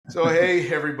So hey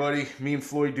everybody, me and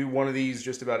Floyd do one of these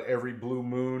just about every blue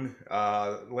moon.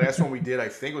 Last one we did, I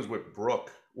think, was with Brooke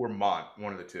or Mont,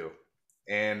 one of the two.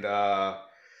 And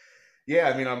yeah,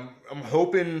 I mean, I'm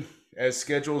hoping as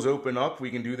schedules open up,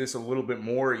 we can do this a little bit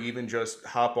more. Even just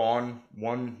hop on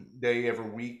one day every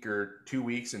week or 2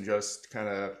 weeks and just kind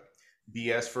of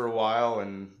BS for a while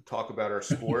and talk about our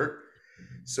sport.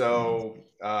 So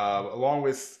along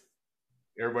with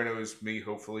everybody knows me,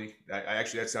 hopefully. I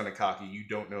actually, that sounded cocky. You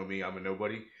don't know me. I'm a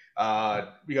nobody.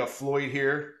 We got Floyd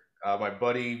here, my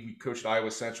buddy. We coached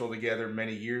Iowa Central together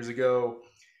many years ago,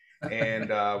 and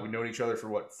we've known each other for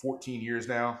what, 14 years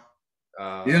now.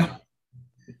 Yeah.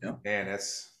 Yeah. Man,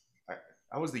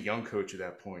 I was the young coach at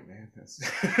that point, man.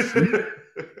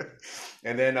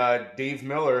 And then Dave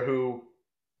Miller, who,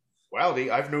 wow,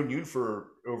 I've known you for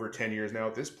over 10 years now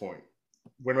at this point.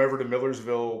 Whenever the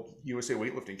Millersville USA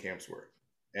weightlifting camps were.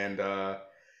 And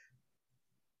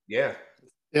yeah.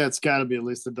 Yeah, it's got to be at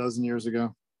least a dozen years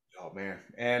ago. Oh man.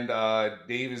 And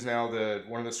Dave is now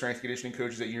one of the strength conditioning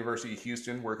coaches at University of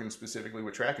Houston, working specifically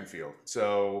with track and field.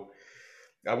 So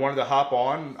I wanted to hop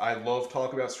on. I love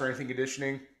talking about strength and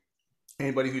conditioning.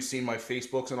 Anybody who's seen my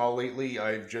Facebooks and all lately,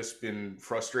 I've just been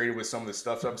frustrated with some of the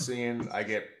stuff I'm seeing. I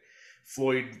get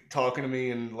Floyd talking to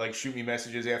me and like shoot me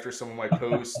messages after some of my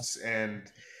posts,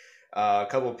 and a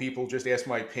couple of people just ask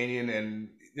my opinion. And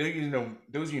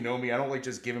those of you know me, I don't like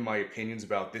just giving my opinions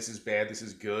about this is bad, this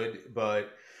is good,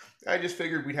 but I just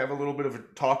figured we'd have a little bit of a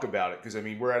talk about it, because I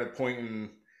mean, we're at a point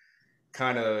in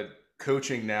kind of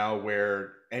coaching now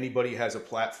where anybody has a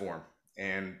platform.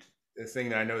 And the thing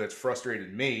that I know that's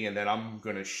frustrated me, and then I'm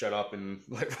going to shut up and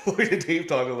let Floyd and Dave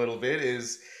talk a little bit,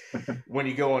 is when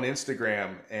you go on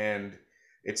Instagram and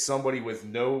it's somebody with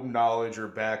no knowledge or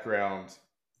background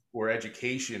or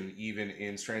education, even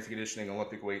in strength and conditioning,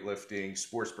 Olympic weightlifting,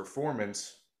 sports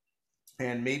performance,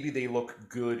 and maybe they look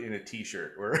good in a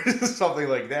t-shirt or something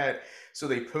like that. So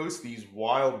they post these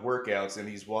wild workouts and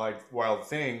these wild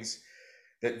things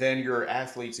that then your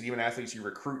athletes and even athletes you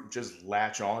recruit just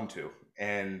latch onto.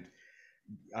 And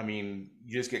I mean,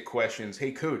 you just get questions.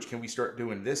 Hey, coach, can we start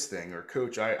doing this thing? Or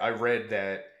coach, I read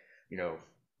that,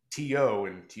 T.O.,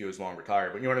 and T.O.'s long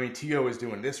retired, but you know what I mean? T.O. is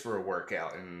doing this for a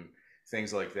workout and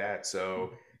things like that.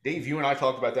 So Dave, you and I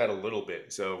talked about that a little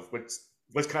bit. So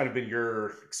what's kind of been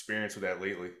your experience with that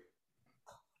lately?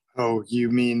 Oh, you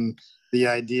mean the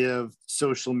idea of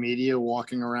social media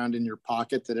walking around in your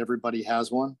pocket, that everybody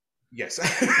has one? Yes.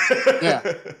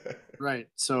 Yeah, right.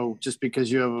 So just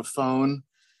because you have a phone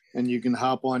and you can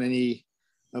hop on any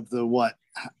of the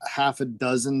half a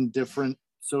dozen different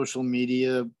social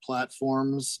media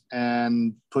platforms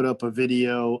and put up a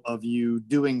video of you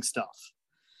doing stuff,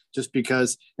 just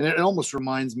because, and it almost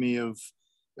reminds me of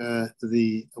what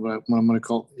I'm going to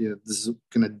call, this is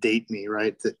going to date me,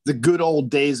 right? The good old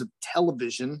days of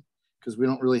television, because we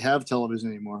don't really have television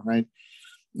anymore, right?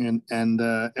 And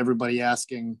everybody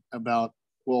asking about,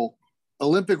 well,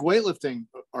 Olympic weightlifting,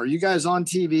 are you guys on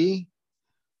TV?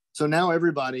 So now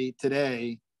everybody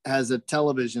today has a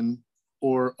television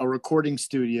or a recording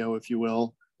studio, if you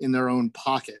will, in their own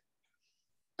pocket,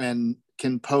 and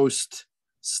can post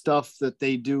stuff that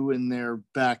they do in their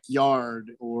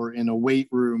backyard or in a weight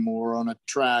room or on a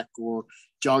track or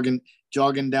jogging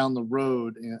down the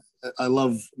road. I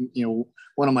love,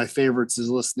 one of my favorites is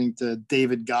listening to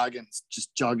David Goggins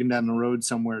just jogging down the road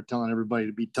somewhere, telling everybody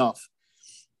to be tough.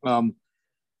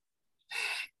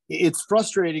 It's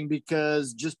frustrating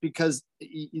because the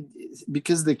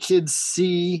kids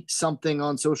see something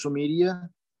on social media,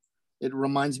 it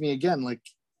reminds me again, like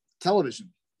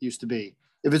television used to be.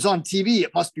 If it's on TV,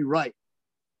 it must be right.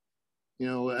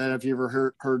 And if you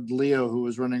ever heard Leo, who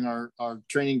was running our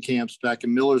training camps back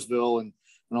in Millersville and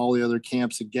all the other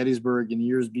camps at Gettysburg and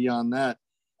years beyond that,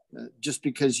 just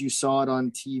because you saw it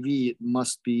on TV, it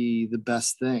must be the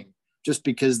best thing. Just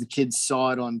because the kids saw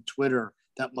it on Twitter,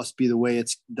 that must be the way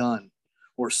it's done.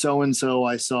 Or so-and-so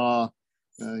I saw,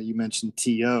 you mentioned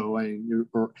T.O.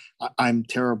 I'm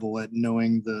terrible at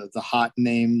knowing the hot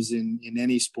names in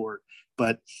any sport.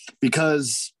 But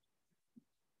because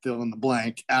fill in the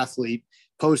blank athlete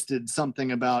posted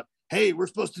something about, hey, we're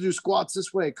supposed to do squats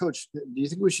this way. Coach, do you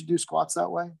think we should do squats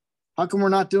that way? How come we're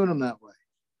not doing them that way?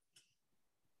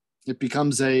 It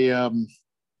becomes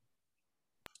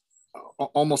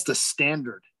almost a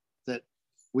standard that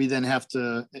we then have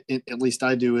to, at least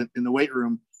I do in the weight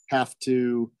room, have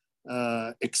to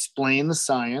explain the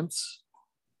science,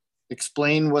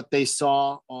 explain what they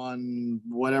saw on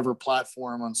whatever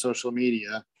platform on social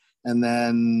media, and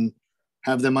then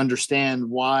have them understand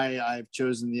why I've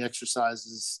chosen the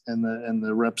exercises and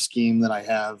the rep scheme that I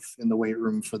have in the weight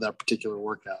room for that particular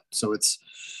workout. So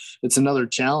it's another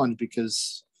challenge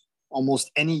because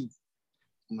almost any,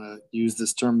 I'm going to use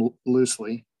this term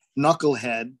loosely,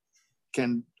 knucklehead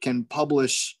can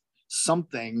publish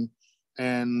something,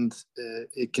 and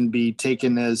it can be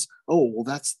taken as, oh, well,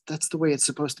 that's the way it's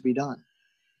supposed to be done.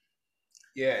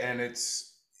 Yeah, and it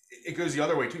goes the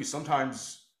other way too.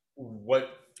 Sometimes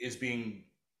what is being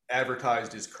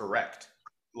advertised is correct.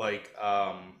 Like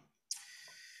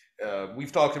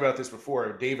we've talked about this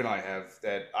before. Dave and I have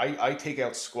that. I take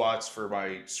out squats for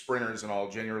my sprinters and all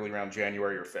generally around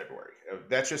January or February.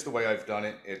 That's just the way I've done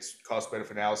it. It's cost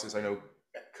benefit analysis. I know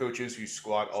coaches who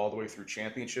squat all the way through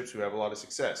championships who have a lot of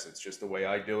success. It's just the way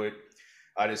I do it.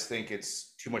 I just think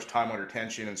it's too much time under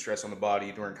tension and stress on the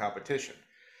body during competition.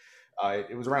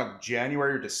 It was around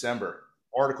January or December.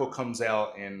 Article comes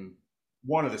out in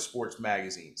one of the sports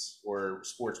magazines or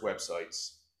sports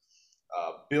websites.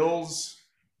 Bills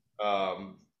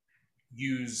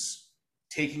use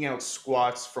taking out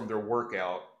squats from their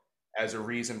workout as a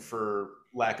reason for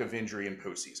lack of injury in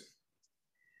postseason.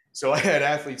 So I had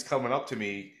athletes coming up to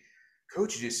me,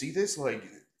 Coach, did you see this? Like,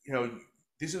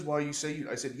 this is why you say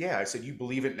you. I said, yeah. I said, you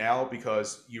believe it now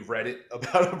because you read it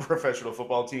about a professional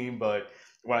football team, but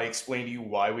when I explained to you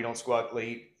why we don't squat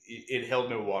late, it held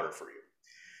no water for you.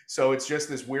 So it's just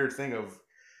this weird thing of,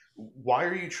 why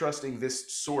are you trusting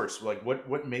this source? Like,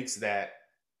 what makes that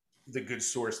the good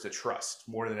source to trust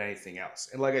more than anything else?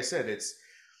 And like I said,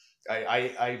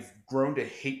 I've grown to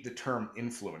hate the term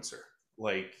influencer.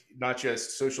 Like, not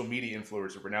just social media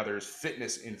influencer, but now there's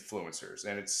fitness influencers,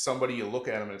 and it's somebody you look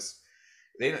at them as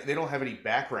they don't have any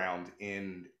background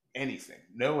in anything,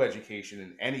 no education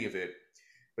in any of it,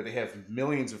 but they have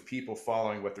millions of people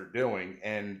following what they're doing.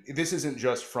 And this isn't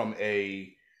just from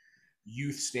a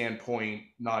youth standpoint,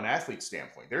 non-athlete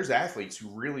standpoint. There's athletes who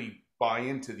really buy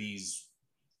into these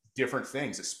different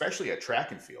things, especially at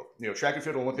track and field. Track and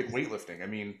field, Olympic weightlifting. I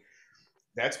mean,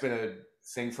 that's been a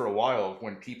thing for a while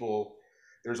when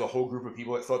there's a whole group of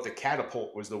people that thought the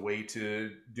catapult was the way to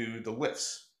do the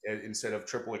lifts instead of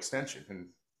triple extension. And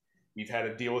we've had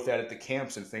to deal with that at the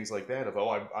camps and things like that of,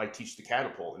 I teach the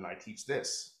catapult and I teach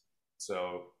this.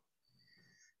 So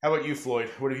how about you, Floyd?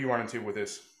 What have you run into with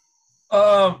this?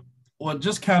 Well,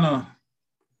 just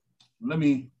let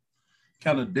me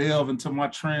kind of delve into my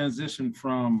transition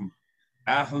from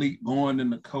athlete going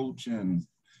into coach and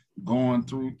going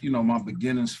through, my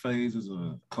beginnings phase as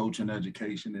a coach in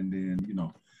education, and then,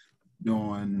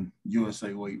 doing USA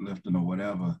weightlifting or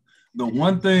whatever. The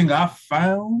one thing I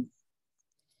found,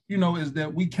 is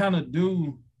that we kind of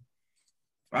do,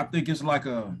 I think it's like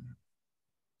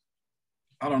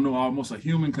almost a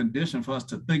human condition for us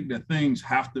to think that things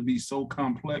have to be so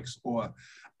complex or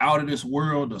out of this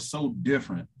world or so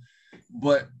different.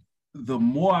 But the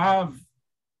more I've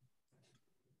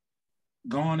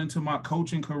gone into my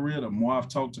coaching career, the more I've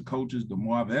talked to coaches, the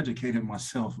more I've educated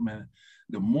myself, man,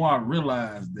 the more I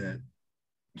realize that,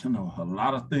 a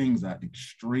lot of things are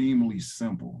extremely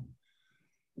simple,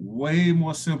 way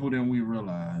more simple than we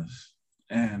realize.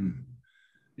 And,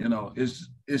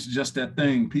 it's just that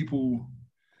thing. People,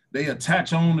 they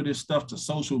attach on to this stuff to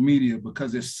social media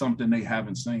because it's something they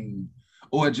haven't seen,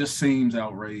 or it just seems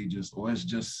outrageous, or it's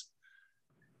just,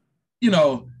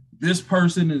 this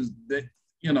person is that,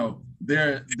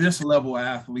 they're this level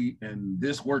athlete and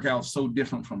this workout's so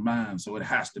different from mine, so it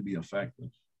has to be effective,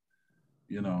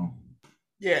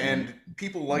 Yeah, and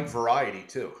people like variety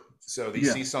too. So they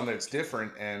see something that's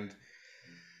different. And,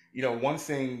 one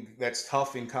thing that's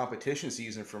tough in competition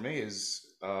season for me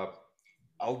is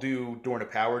I'll do during a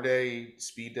power day,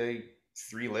 speed day,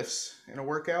 3 lifts in a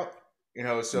workout.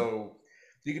 So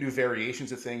you can do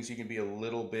variations of things. You can be a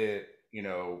little bit,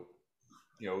 a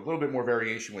little bit more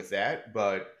variation with that,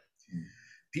 but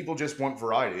people just want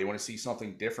variety. They want to see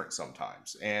something different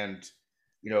sometimes. And,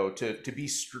 to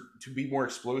be more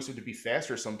explosive, to be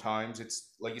faster sometimes,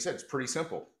 it's like you said, it's pretty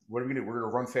simple. What are we going to do? We're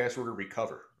going to run faster, we're going to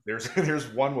recover. There's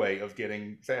one way of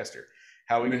getting faster.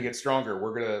 How are we going to get stronger?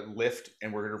 We're going to lift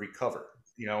and we're going to recover.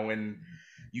 And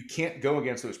you can't go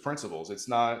against those principles. It's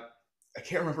not, I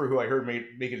can't remember who I heard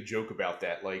make a joke about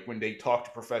that. Like when they talk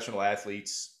to professional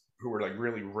athletes who are like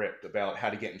really ripped about how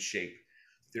to get in shape,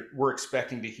 we're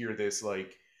expecting to hear this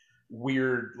like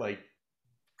weird, like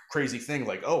crazy thing.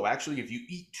 Like, oh, actually, if you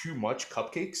eat too much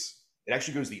cupcakes, it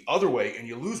actually goes the other way and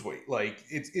you lose weight. Like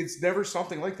it's never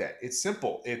something like that. It's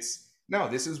simple. No,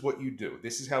 this is what you do.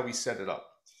 This is how we set it up.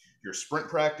 Your sprint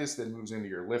practice then moves into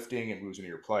your lifting and moves into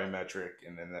your plyometric,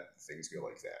 and then things go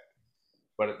like that.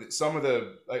 But some of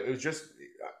it was just,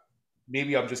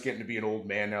 maybe I'm just getting to be an old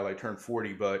man now that I turned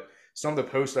 40, but some of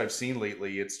the posts I've seen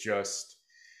lately, it's just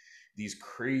these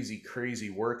crazy, crazy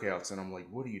workouts. And I'm like,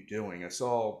 what are you doing? I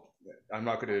saw I'm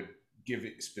not going to give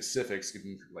it specifics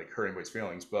and like hurt anybody's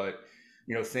feelings, but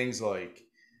things like,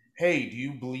 hey, do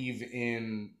you believe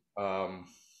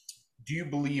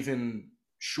in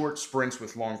short sprints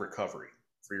with long recovery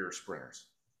for your sprinters?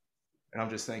 And I'm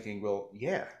just thinking, well,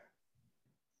 yeah,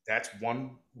 that's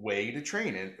one way to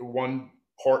train and one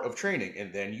part of training.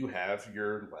 And then you have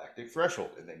your lactic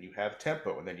threshold, and then you have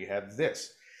tempo, and then you have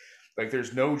this. Like,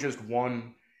 there's no just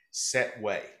one set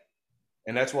way.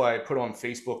 And that's why I put on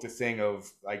Facebook the thing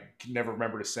of, I can never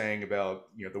remember the saying about,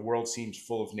 the world seems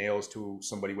full of nails to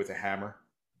somebody with a hammer,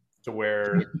 to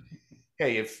where,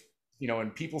 hey, if,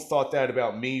 and people thought that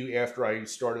about me after I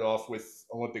started off with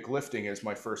Olympic lifting as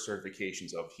my first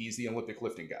certifications of, he's the Olympic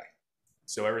lifting guy.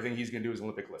 So everything he's going to do is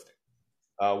Olympic lifting.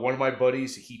 One of my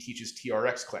buddies, he teaches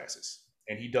TRX classes,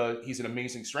 and he's an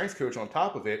amazing strength coach on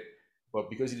top of it. But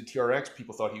because he did TRX,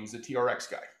 people thought he was the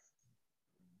TRX guy.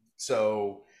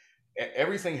 So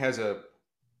everything has a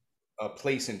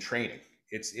place in training.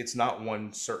 It's not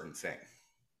one certain thing.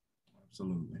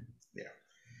 Absolutely. Yeah.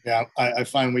 Yeah, I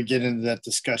find we get into that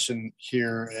discussion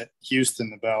here at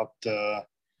Houston about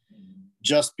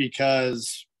just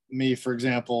because me, for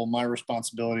example, my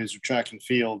responsibilities are track and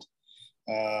field.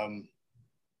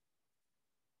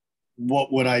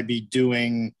 What would I be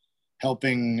doing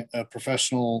helping a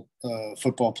professional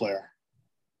football player?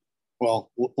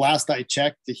 Well, last I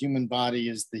checked, the human body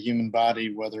is the human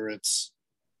body, whether it's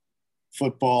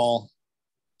football,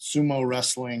 sumo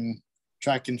wrestling,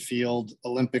 track and field,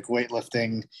 Olympic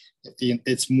weightlifting.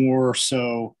 It's more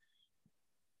so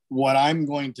what I'm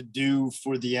going to do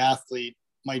for the athlete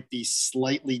might be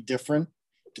slightly different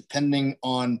depending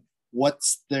on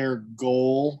what's their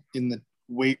goal in the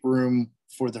weight room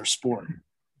for their sport,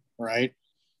 right?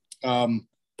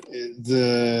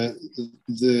 The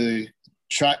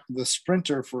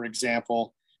sprinter, for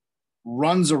example,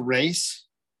 runs a race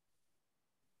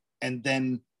and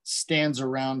then stands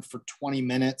around for 20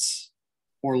 minutes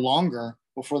or longer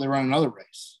before they run another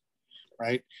race,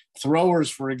 right? Throwers,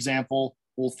 for example,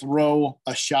 will throw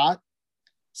a shot,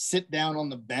 sit down on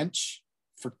the bench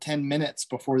for 10 minutes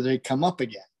before they come up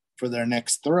again for their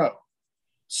next throw.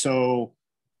 So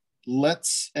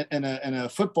a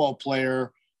football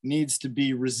player needs to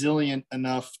be resilient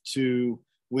enough to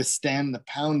withstand the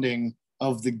pounding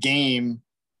of the game,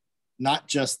 not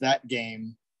just that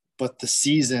game, but the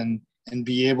season, and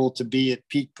be able to be at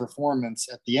peak performance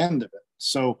at the end of it.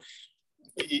 So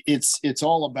it's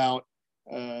all about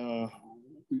with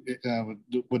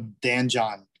Dan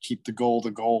John, keep the goal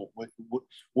the goal.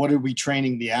 What are we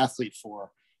training the athlete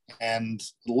for? And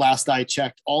last I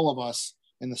checked, all of us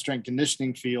in the strength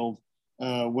conditioning field,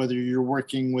 whether you're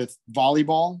working with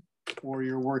volleyball or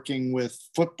you're working with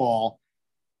football,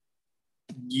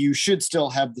 you should still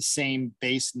have the same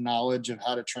base knowledge of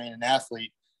how to train an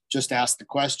athlete. Just ask the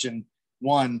question,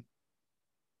 one,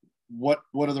 what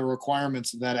are the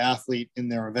requirements of that athlete in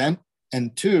their event?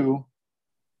 And two,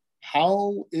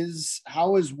 how is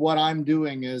what I'm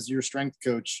doing as your strength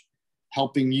coach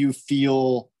helping you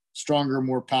feel stronger,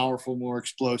 more powerful, more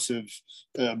explosive,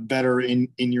 better in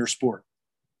your sport?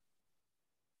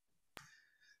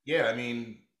 Yeah, I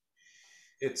mean,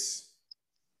 it's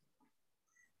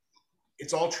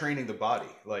all training the body.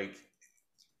 Like,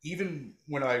 even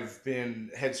when I've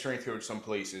been head strength coach some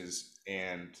places,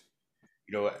 and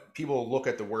people look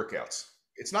at the workouts,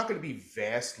 it's not going to be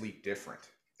vastly different.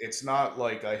 It's not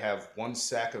like I have one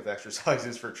sack of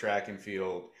exercises for track and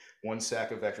field, one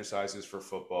sack of exercises for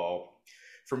football.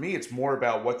 For me, it's more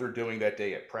about what they're doing that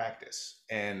day at practice.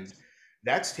 And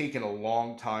that's taken a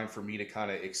long time for me to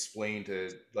kind of explain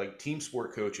to like team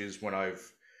sport coaches when I've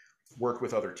worked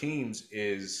with other teams.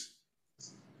 Is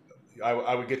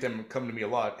I would get them come to me a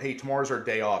lot. Hey, tomorrow's our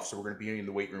day off, so we're going to be in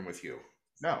the weight room with you.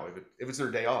 No, if it's their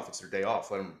day off, it's their day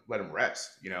off. Let them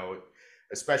rest.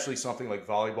 Especially something like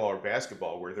volleyball or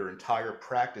basketball, where their entire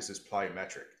practice is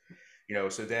plyometric.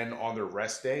 So then on their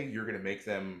rest day, you're going to make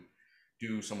them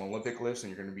do some Olympic lifts, and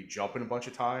you're going to be jumping a bunch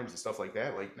of times and stuff like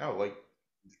that. Like, no, like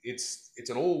it's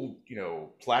an old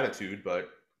platitude, but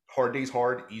hard days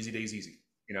hard, easy days easy.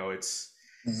 It's.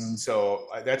 Mm-hmm. So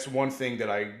that's one thing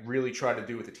that I really try to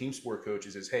do with the team sport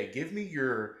coaches is, hey, give me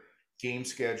your game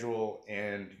schedule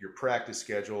and your practice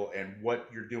schedule and what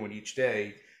you're doing each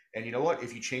day. And you know what?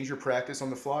 If you change your practice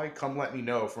on the fly, come let me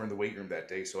know if we're in the weight room that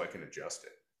day so I can adjust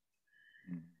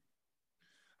it.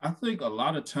 I think a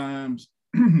lot of times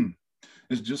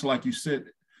it's just like you said,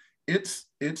 it's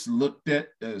looked at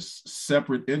as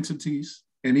separate entities.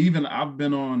 And even I've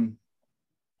been on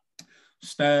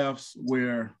staffs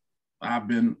where I've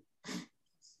been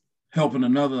helping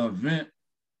another event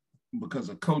because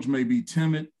a coach may be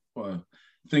timid or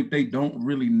think they don't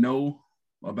really know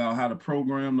about how to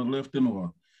program the lifting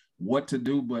or what to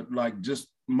do, but like just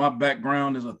my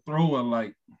background as a thrower,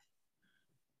 like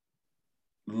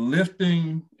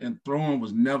lifting and throwing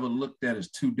was never looked at as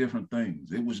two different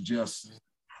things. It was just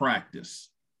practice.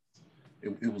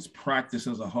 It was practice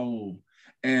as a whole.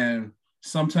 And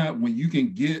sometimes when you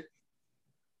can get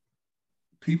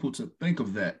people to think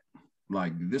of that,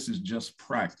 like this is just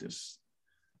practice.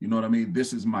 You know what I mean?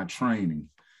 This is my training.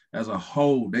 As a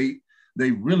whole, they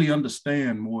really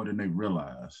understand more than they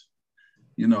realize.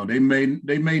 You know, they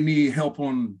may need help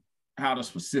on how to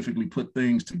specifically put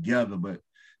things together, but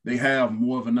they have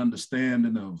more of an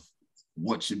understanding of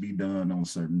what should be done on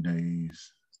certain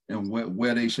days and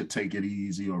where they should take it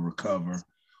easy or recover,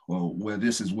 or where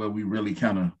this is where we really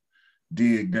kind of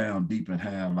dig down deep and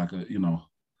have like a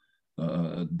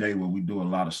day where we do a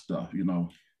lot of stuff, you know.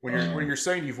 When you're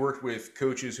saying you've worked with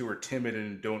coaches who are timid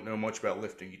and don't know much about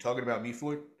lifting, you talking about me,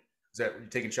 Floyd? Is that you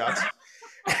taking shots?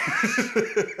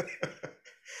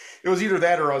 It was either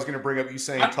that or I was going to bring up you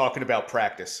saying talking about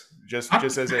practice, just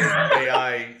as an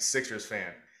AI Sixers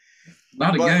fan.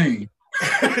 Not a game.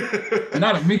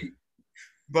 Not a meat.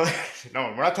 But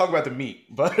no, we're not talking about the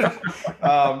meat. But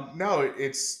no,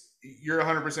 you're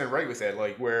 100% right with that.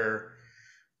 Like where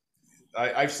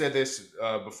I've said this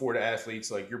before to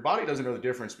athletes, like your body doesn't know the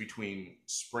difference between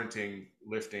sprinting,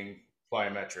 lifting,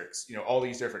 plyometrics, you know, all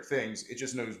these different things. It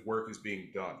just knows work is being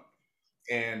done.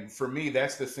 And for me,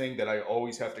 that's the thing that I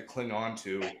always have to cling on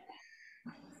to,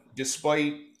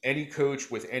 despite any coach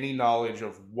with any knowledge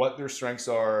of what their strengths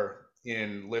are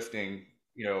in lifting,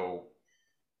 you know,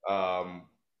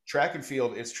 track and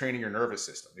field, it's training your nervous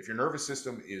system. If your nervous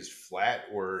system is flat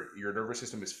or your nervous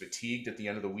system is fatigued at the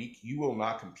end of the week, you will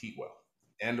not compete well.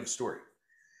 End of story.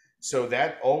 So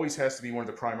that always has to be one of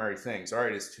the primary things. All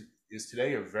right, is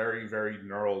today a very, very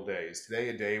neural day? Is today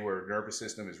a day where nervous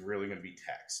system is really going to be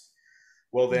taxed?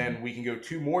 Well, then we can go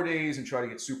 2 more days and try to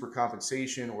get super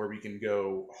compensation, or we can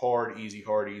go hard, easy,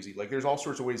 hard, easy. Like there's all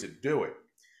sorts of ways to do it,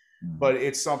 but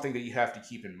it's something that you have to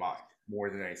keep in mind more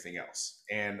than anything else.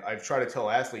 And I've tried to tell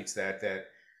athletes that,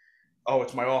 oh,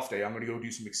 it's my off day. I'm going to go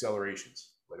do some accelerations.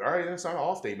 Like, all right, that's not an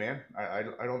off day, man. I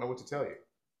don't know what to tell you.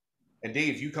 And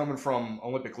Dave, you coming from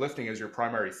Olympic lifting as your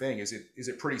primary thing, is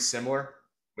it pretty similar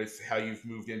with how you've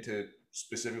moved into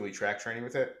specifically track training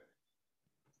with it?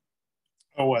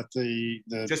 Oh, what the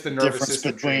just the nervous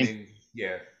system between, training?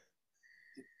 Yeah.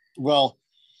 Well,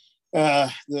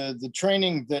 the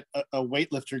training that a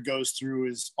weightlifter goes through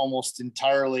is almost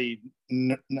entirely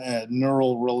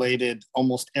neural related.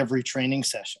 Almost every training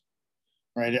session,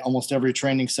 right? Almost every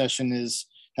training session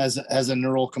has a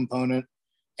neural component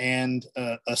and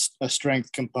a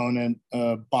strength component,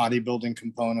 a bodybuilding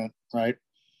component, right?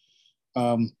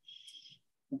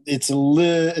 It's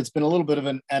been a little bit of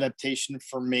an adaptation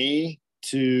for me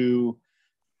to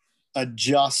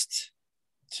adjust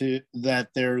to that.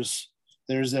 There's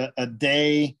a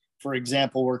day, for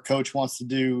example, where coach wants to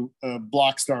do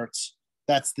block starts.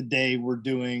 That's the day we're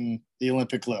doing the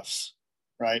Olympic lifts,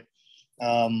 right?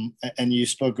 And you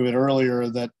spoke of it earlier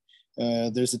that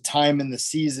there's a time in the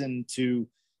season to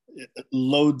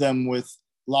load them with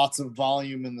lots of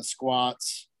volume in the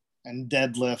squats and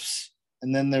deadlifts.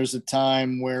 And then there's a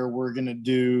time where we're going to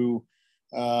do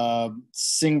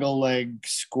single leg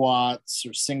squats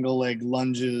or single leg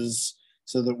lunges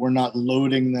so that we're not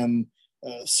loading them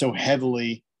so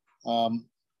heavily. So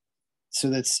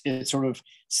it's sort of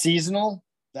seasonal.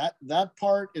 That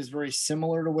part is very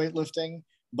similar to weightlifting,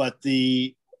 but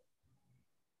the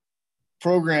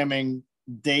programming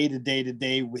day to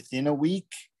day within a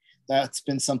week, that's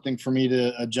been something for me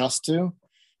to adjust to.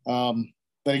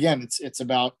 But again, it's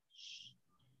about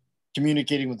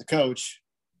communicating with the coach.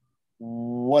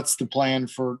 What's the plan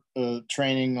for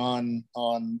training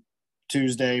on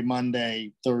Tuesday,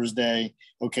 Monday, Thursday?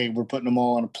 Okay, we're putting them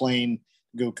all on a plane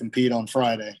to go compete on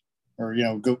Friday, or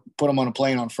go put them on a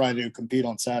plane on Friday to compete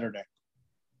on Saturday.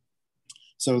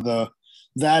 So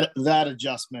that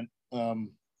adjustment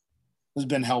has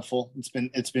been helpful.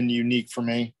 It's been unique for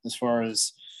me as far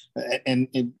as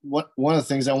one of the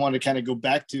things I wanted to kind of go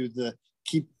back to, the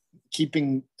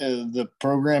keeping the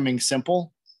programming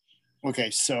simple. Okay,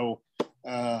 so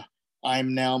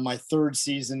I'm now my 3rd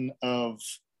season of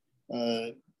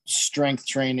strength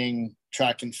training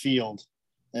track and field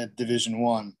at Division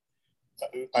I.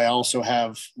 I also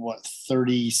have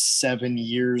 37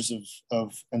 years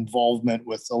of involvement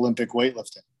with Olympic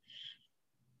weightlifting.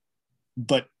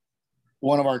 But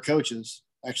one of our coaches,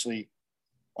 actually,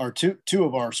 our two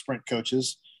of our sprint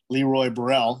coaches, Leroy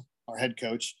Burrell, our head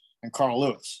coach, and Carl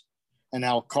Lewis. And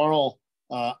now Carl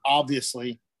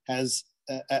obviously has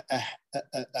a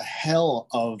hell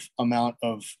of amount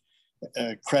of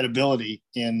credibility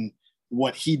in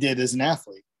what he did as an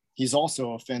athlete. He's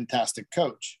also a fantastic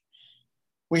coach.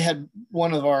 We had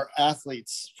one of our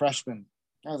athletes, freshman,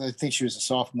 I think she was a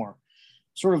sophomore,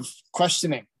 sort of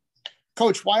questioning,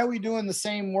 Coach, why are we doing the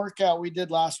same workout we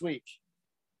did last week?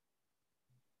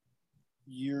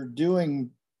 You're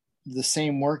doing the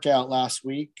same workout last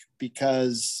week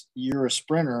because you're a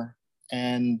sprinter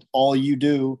and all you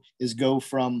do is go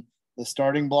from the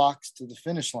starting blocks to the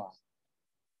finish line.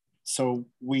 So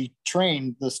we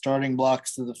train the starting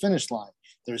blocks to the finish line.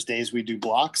 There's days we do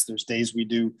blocks. There's days we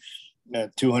do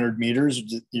 200 meters.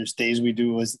 There's days we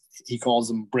do, as he calls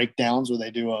them, breakdowns, where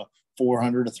they do a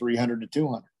 400, a 300, to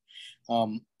 200.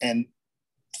 And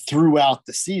throughout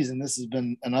the season, this has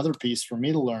been another piece for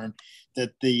me to learn,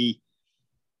 that the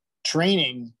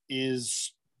training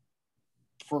is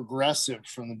progressive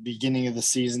from the beginning of the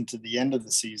season to the end of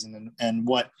the season. And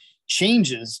what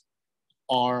changes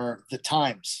are the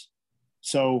times.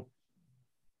 So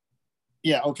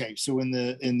yeah, okay. So in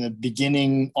the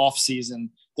beginning off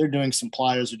season, they're doing some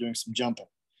pliers, they're doing some jumping.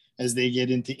 As they get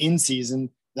into in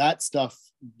season, that stuff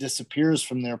disappears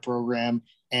from their program.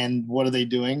 And what are they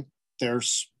doing? They're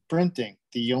sprinting.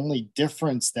 The only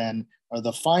difference then are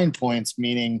the fine points,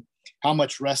 meaning how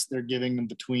much rest they're giving them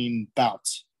between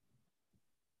bouts.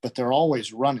 But they're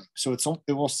always running. So it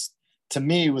will, to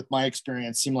me, with my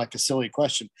experience, seem like a silly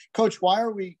question. Coach, why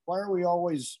are we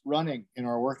always running in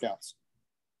our workouts?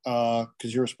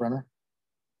 Because you're a sprinter.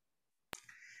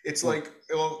 It's like,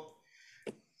 well,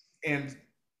 and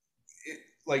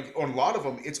like on a lot of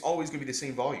them, it's always going to be the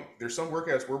same volume. There's some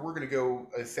workouts where we're going to go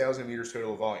 1,000 meters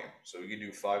total volume. So we can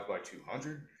do 5 by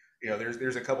 200.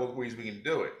 There's a couple of ways we can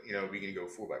do it. We can go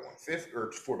 4 by 150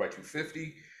 or 4 by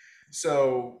 250.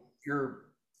 So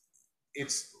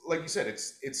it's like you said,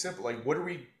 it's simple. Like, what are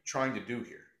we trying to do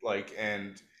here? Like,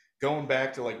 and going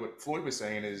back to like what Floyd was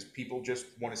saying is people just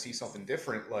want to see something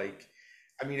different. Like,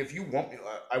 I mean, if you want,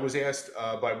 I was asked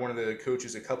by one of the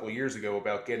coaches a couple of years ago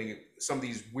about getting some of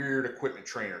these weird equipment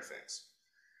trainer things.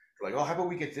 They're like, oh, how about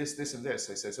we get this, this, and this?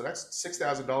 I said, so that's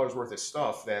 $6,000 worth of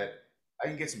stuff that I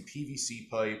can get some PVC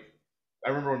pipe. I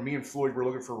remember when me and Floyd were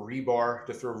looking for rebar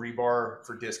to throw rebar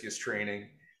for discus training.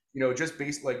 Just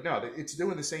based like, no, it's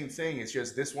doing the same thing. It's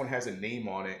just this one has a name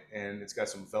on it and it's got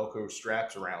some Velcro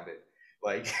straps around it.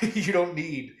 Like, you don't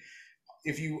need,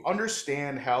 if you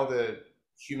understand how the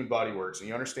human body works and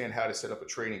you understand how to set up a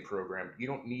training program, you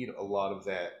don't need a lot of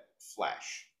that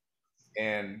flash.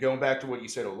 And going back to what you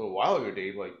said a little while ago,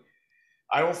 Dave, like,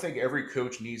 I don't think every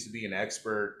coach needs to be an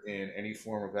expert in any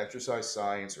form of exercise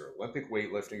science or Olympic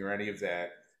weightlifting or any of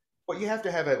that, but you have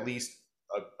to have at least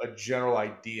a general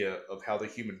idea of how the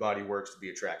human body works to be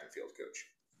a track and field coach,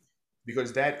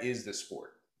 because that is the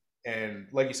sport. And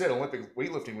like you said, Olympic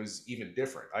weightlifting was even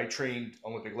different. I trained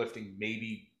Olympic lifting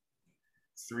maybe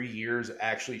 3 years,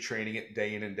 actually training it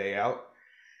day in and day out.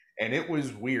 And it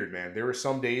was weird, man. There were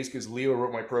some days, because Leo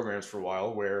wrote my programs for a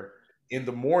while, where in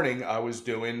the morning I was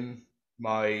doing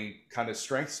my kind of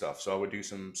strength stuff. So I would do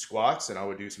some squats and I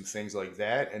would do some things like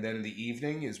that. And then in the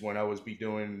evening is when I was be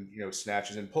doing,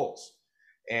 snatches and pulls.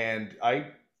 And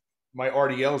my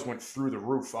RDLs went through the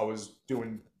roof. I was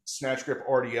doing snatch grip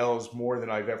RDLs more than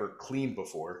I've ever cleaned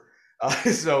before.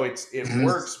 So it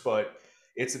works, but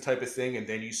it's the type of thing. And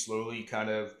then you slowly kind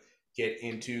of get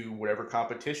into whatever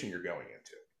competition you're going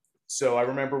into. So I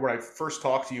remember when I first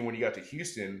talked to you when you got to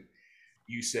Houston,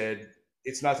 you said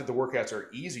it's not that the workouts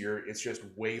are easier, it's just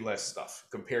way less stuff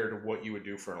compared to what you would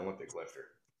do for an Olympic lifter.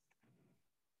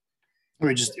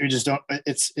 We just don't.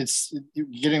 It's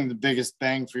getting the biggest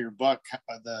bang for your buck.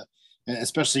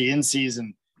 Especially in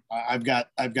season. I've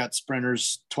got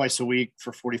sprinters twice a week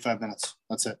for 45 minutes.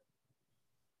 That's it.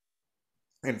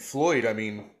 And Floyd, I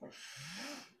mean,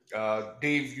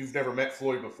 Dave, you've never met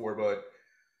Floyd before, but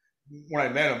when I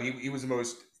met him, he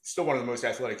was still one of the most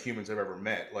athletic humans I've ever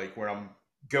met. Like, when I'm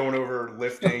going over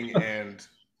lifting and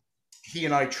he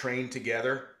and I trained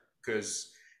together because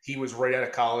he was right out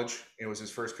of college. It was his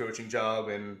first coaching job.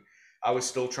 And I was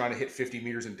still trying to hit 50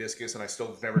 meters in discus, and I still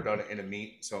have never done it in a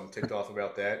meet. So I'm ticked off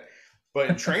about that. But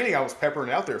in training, I was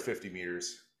peppering out there 50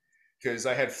 meters because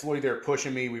I had Floyd there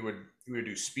pushing me. We would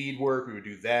do speed work. We would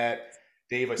do that.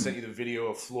 Dave, I sent you the video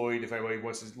of Floyd. If anybody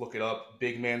wants to look it up,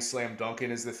 big man slam dunking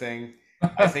is the thing.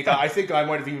 I think I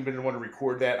might have even been the one to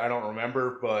record that. I don't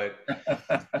remember, but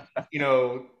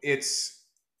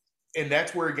and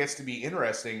that's where it gets to be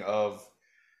interesting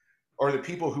are the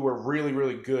people who are really,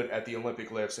 really good at the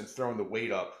Olympic lifts and throwing the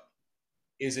weight up.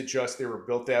 Is it just they were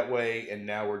built that way and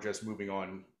now we're just moving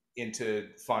on into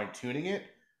fine tuning it,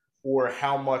 or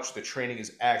how much the training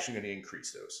is actually going to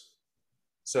increase those?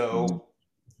 So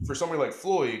for somebody like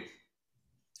Floyd,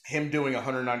 him doing a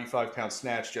 195-pound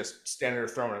snatch, just standing there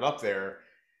throwing it up there,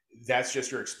 that's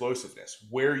just your explosiveness.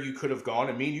 Where you could have gone,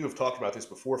 and me and you have talked about this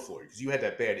before, Floyd, because you had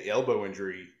that bad elbow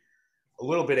injury a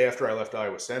little bit after I left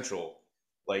Iowa Central.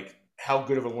 Like, how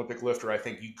good of an Olympic lifter I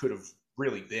think you could have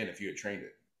really been if you had trained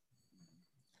it.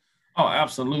 Oh,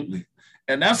 absolutely.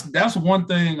 And that's one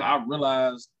thing I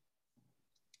realized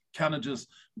kind of just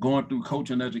going through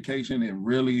coaching education and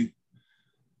really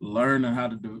learning how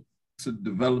to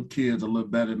develop kids a little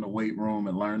better in the weight room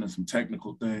and learning some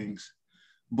technical things.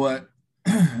 But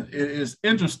it's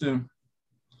interesting,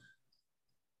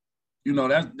 you know,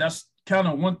 that's kind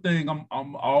of one thing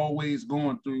I'm always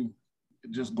going through,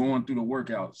 just going through the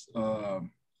workouts.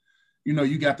 You know,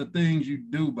 you got the things you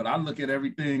do, but I look at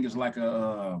everything as like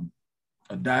a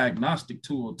diagnostic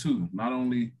tool too, not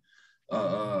only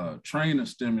a training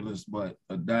stimulus, but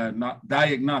a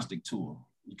diagnostic tool.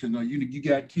 Because you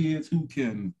got kids who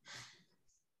can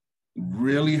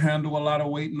really handle a lot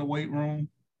of weight in the weight room,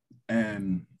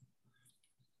 and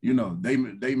you know they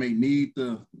may need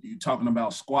you're talking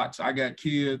about squats. I got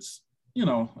kids, you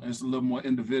know, it's a little more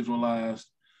individualized,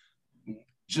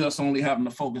 just only having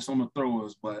to focus on the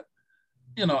throwers. But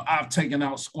you know, I've taken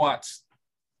out squats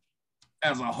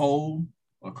as a whole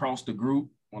across the group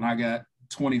when I got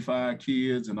 25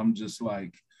 kids, and I'm just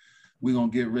like, we're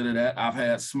going to get rid of that. I've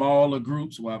had smaller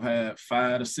groups where I've had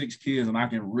 5 to 6 kids, and I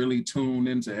can really tune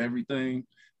into everything,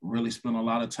 really spend a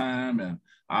lot of time. And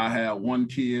I had one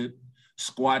kid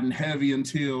squatting heavy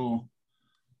until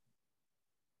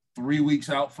 3 weeks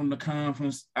out from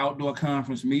the outdoor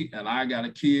conference meet. And I got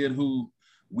a kid who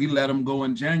we let him go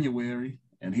in January,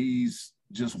 and he's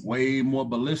just way more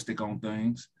ballistic on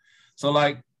things. So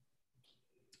like,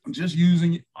 just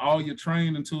using all your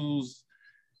training tools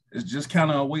is just kind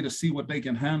of a way to see what they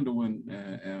can handle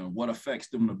and what affects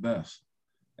them the best.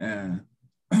 And,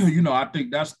 you know, I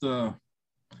think that's the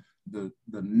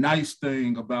nice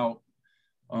thing about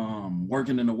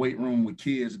working in the weight room with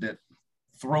kids that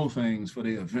throw things for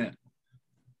their event,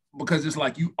 because it's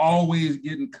like you always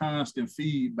getting constant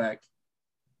feedback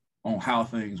on how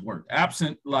things work.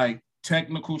 Absent like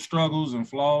technical struggles and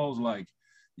flaws, like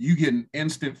you getting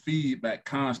instant feedback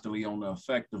constantly on the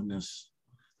effectiveness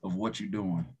of what you're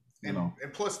doing. You know,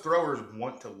 and plus throwers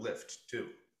want to lift too.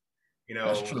 You know,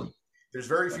 that's true. There's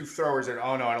very few throwers that,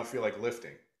 oh no, I don't feel like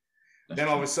lifting. Then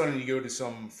all of a sudden you go to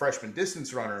some freshman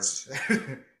distance runners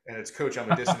and it's, coach,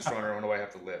 I'm a distance runner, I know I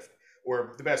have to lift.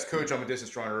 Or the best, coach, I'm a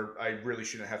distance runner, I really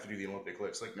shouldn't have to do the Olympic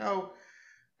lifts. Like, no,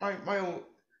 my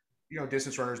you know,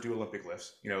 distance runners do Olympic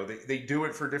lifts. You know, they do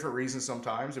it for different reasons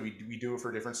sometimes, and we do it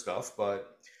for different stuff,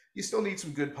 but you still need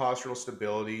some good postural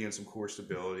stability and some core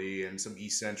stability and some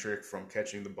eccentric from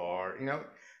catching the bar. You know,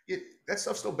 that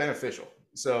stuff's still beneficial.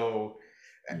 So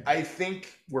I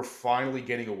think we're finally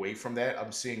getting away from that.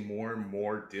 I'm seeing more and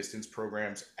more distance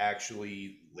programs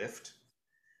actually lift.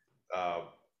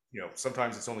 You know,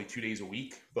 sometimes it's only 2 days a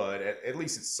week, but at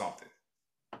least it's something.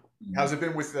 How's it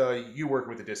been with you working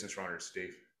with the distance runners,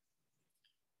 Dave?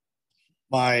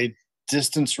 My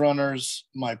distance runners,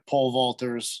 my pole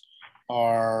vaulters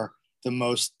are the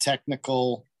most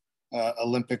technical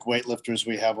Olympic weightlifters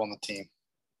we have on the team.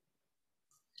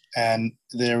 And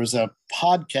there was a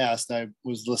podcast I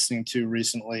was listening to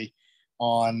recently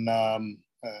on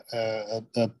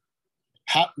the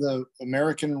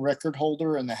American record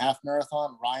holder in the half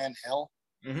marathon, Ryan Hill.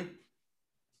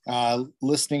 Mm-hmm.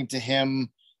 Listening to him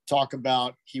talk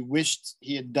about, he wished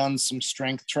he had done some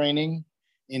strength training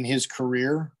in his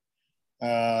career.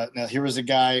 Now, here was a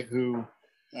guy who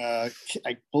I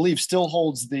believe still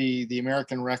holds the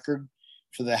American record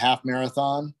for the half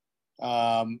marathon.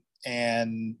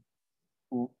 And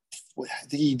I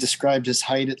think he described his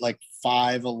height at like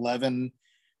 5'11",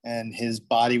 and his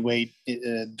body weight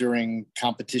during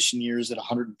competition years at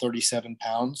 137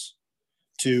 pounds,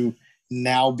 to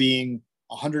now being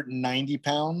 190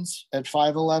 pounds at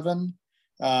 5'11",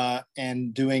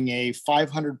 and doing a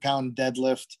 500-pound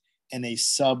deadlift and a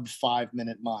sub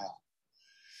 5-minute mile.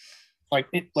 Like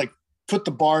put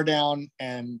the bar down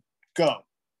and go.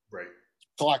 Right.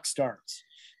 Clock starts.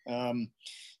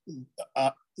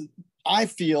 My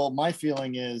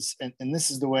feeling is, and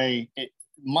this is the way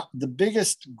the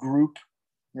biggest group,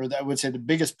 or I would say the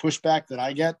biggest pushback that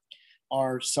I get,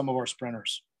 are some of our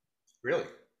sprinters. Really?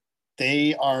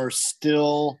 They are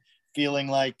still feeling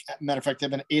like, matter of fact, I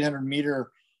have an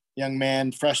 800-meter young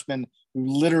man, freshman, who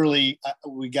literally,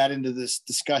 we got into this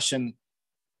discussion.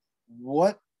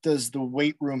 What does the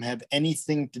weight room have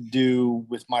anything to do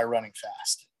with my running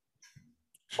fast?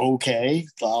 Okay,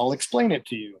 I'll explain it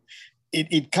to you.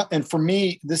 And for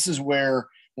me, this is where,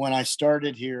 when I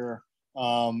started here,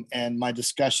 and my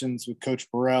discussions with Coach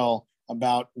Burrell,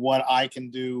 about what I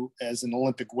can do as an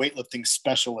Olympic weightlifting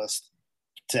specialist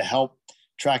to help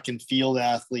track and field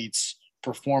athletes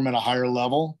perform at a higher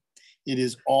level. It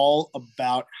is all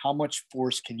about how much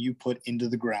force can you put into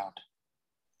the ground.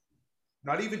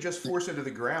 Not even just force into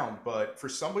the ground, but for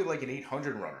somebody like an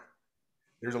 800 runner,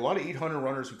 there's a lot of 800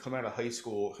 runners who come out of high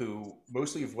school who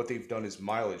mostly of what they've done is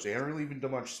mileage. They haven't really even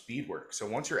done much speed work. So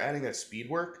once you're adding that speed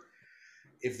work,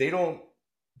 if they don't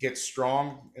get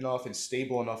strong enough and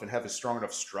stable enough and have a strong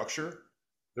enough structure,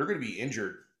 they're going to be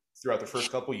injured throughout the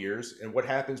first couple of years. And what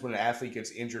happens when an athlete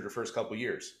gets injured the first couple of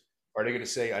years? Are they going to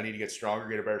say, I need to get stronger,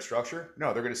 get a better structure?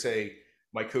 No, they're going to say,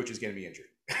 my coach is getting me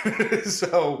injured.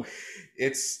 So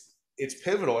it's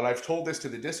pivotal. And I've told this to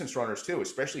the distance runners too,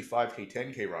 especially 5K,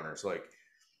 10K runners. Like,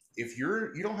 if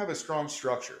you don't have a strong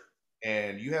structure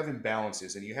and you have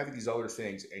imbalances and you have these other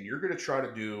things and you're going to try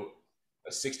to do a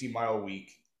 60-mile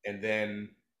week and then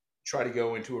try to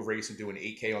go into a race and do an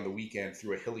 8K on the weekend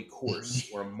through a hilly course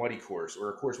or a muddy course or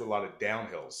a course with a lot of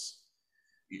downhills,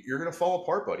 you're going to fall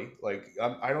apart, buddy. Like,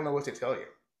 I don't know what to tell you.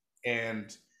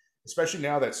 And especially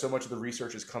now that so much of the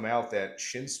research has come out that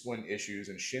shin splint issues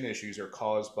and shin issues are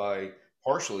caused by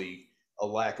partially a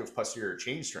lack of posterior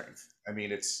chain strength. I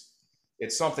mean, it's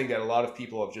something that a lot of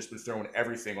people have just been throwing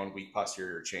everything on weak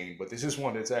posterior chain, but this is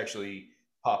one that's actually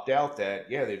popped out that,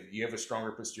 yeah, you have a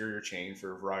stronger posterior chain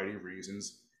for a variety of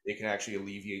reasons. It can actually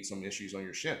alleviate some issues on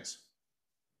your shins.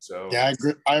 So yeah,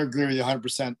 I agree with you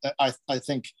 100%. I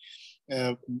think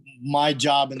my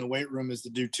job in the weight room is to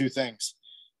do two things.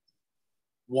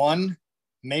 One,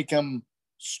 make them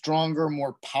stronger,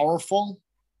 more powerful.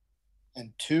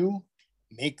 And two,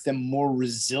 make them more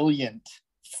resilient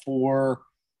for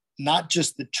not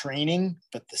just the training,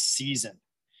 but the season.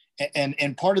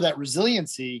 And part of that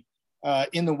resiliency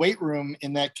in the weight room,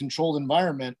 in that controlled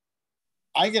environment,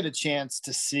 I get a chance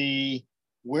to see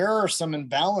where are some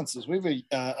imbalances. We have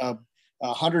a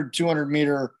 100, 200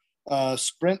 meter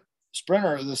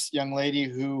sprinter, this young lady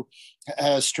who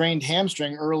has strained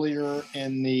hamstring earlier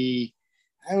in the,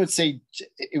 I would say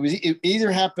it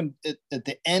either happened at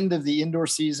the end of the indoor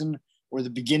season or the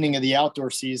beginning of the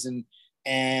outdoor season.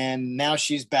 And now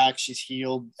she's back, she's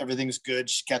healed, everything's good.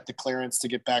 She's got the clearance to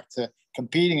get back to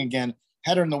competing again.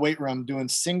 Had her in the weight room doing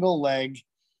single leg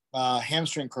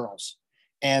hamstring curls.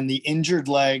 And the injured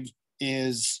leg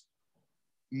is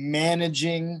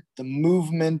managing the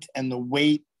movement and the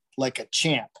weight like a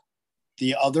champ.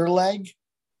 The other leg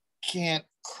can't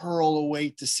curl a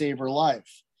weight to save her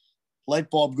life. Light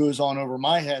bulb goes on over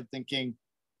my head thinking,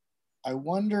 I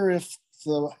wonder if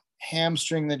the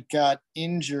hamstring that got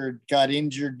injured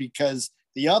because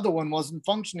the other one wasn't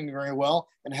functioning very well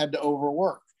and had to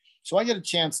overwork. So I get a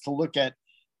chance to look at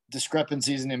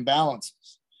discrepancies and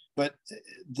imbalances. But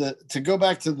to go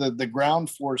back to the ground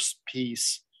force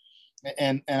piece,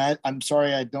 and I'm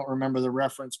sorry I don't remember the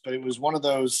reference, but it was one of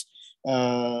those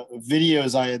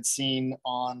videos I had seen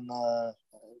on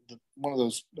one of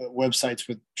those websites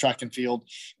with track and field.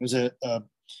 It was a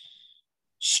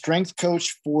strength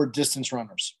coach for distance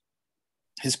runners.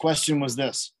 His question was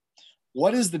this: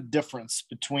 what is the difference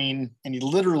between, and he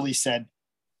literally said,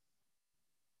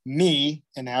 me,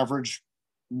 an average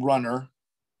runner,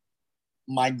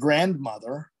 my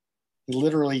grandmother, he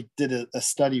literally did a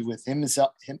study with him,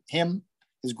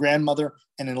 his grandmother,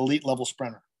 and an elite level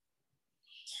sprinter.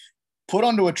 Put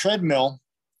onto a treadmill,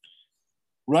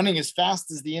 running as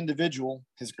fast as the individual,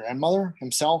 his grandmother,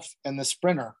 himself, and the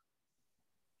sprinter.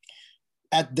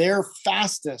 At their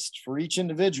fastest for each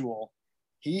individual,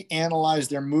 he analyzed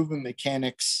their movement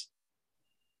mechanics,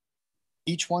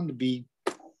 each one to be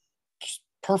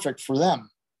perfect for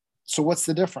them. So what's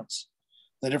the difference?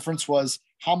 The difference was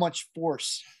how much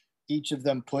force each of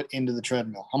them put into the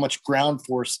treadmill, how much ground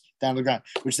force down to the ground,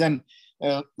 which then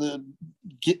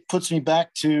puts me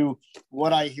back to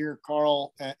what I hear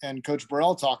Carl and Coach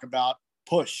Burrell talk about: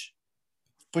 push,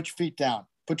 put your feet down,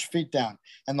 put your feet down.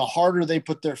 And the harder they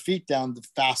put their feet down, the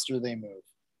faster they move.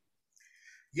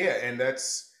 Yeah, and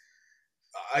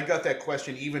I got that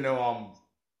question even though I'm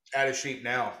out of shape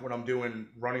now when I'm doing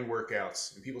running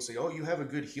workouts, and people say, oh, you have a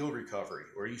good heel recovery,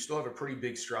 or you still have a pretty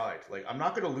big stride. Like, I'm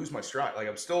not going to lose my stride. Like,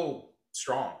 I'm still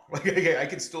strong. Like, I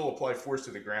can still apply force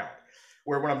to the ground.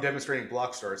 Where when I'm demonstrating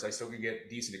block starts, I still can get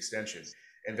decent extension.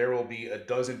 And there will be a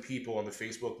dozen people on the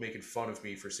Facebook making fun of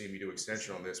me for seeing me do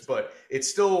extension on this, but it's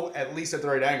still at least at the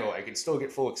right angle. I can still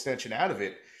get full extension out of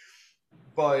it,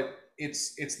 but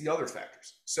it's the other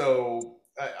factors. So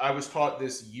I was taught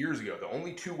this years ago. The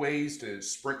only two ways to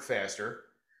sprint faster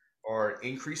are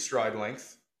increased stride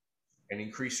length and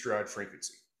increased stride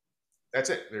frequency. That's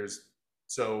it.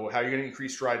 So how are you going to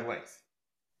increase stride length?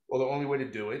 Well, the only way to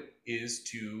do it is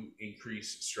to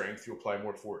increase strength to apply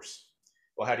more force.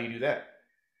 Well, how do you do that?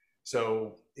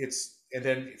 So and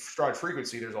then stride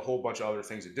frequency, there's a whole bunch of other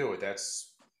things to do it.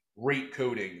 That's rate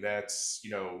coding. That's,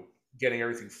 getting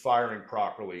everything firing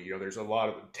properly. There's a lot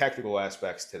of technical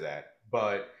aspects to that,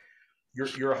 but you're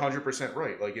 100%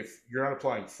 right. Like, if you're not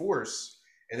applying force,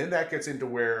 and then that gets into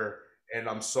where, and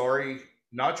I'm sorry,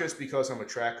 not just because I'm a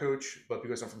track coach, but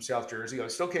because I'm from South Jersey, I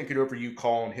still can't get over you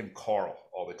calling him Carl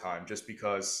all the time, just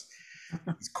because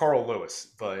he's Carl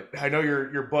Lewis. But I know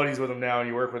you're buddies with him now and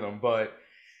you work with him, but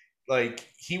like,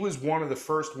 he was one of the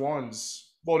first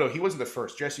ones. Well, no, he wasn't the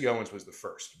first. Jesse Owens was the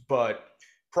first, but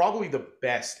probably the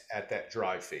best at that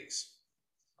drive phase.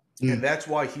 And that's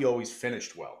why he always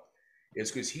finished well, is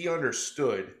because he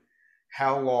understood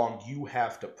how long you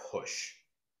have to push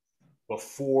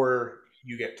before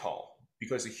you get tall.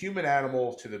 Because a human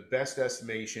animal, to the best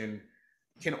estimation,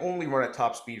 can only run at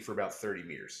top speed for about 30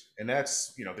 meters. And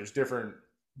that's, there's different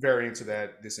variants of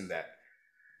that, this and that.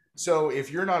 So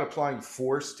if you're not applying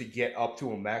force to get up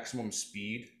to a maximum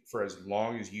speed for as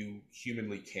long as you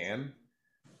humanly can,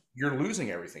 you're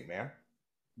losing everything, man.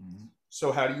 Mm-hmm.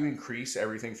 So how do you increase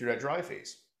everything through that drive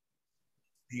phase?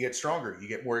 You get stronger, you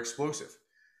get more explosive.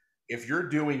 If you're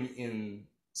doing in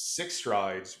 6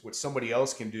 strides what somebody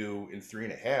else can do in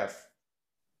 3.5,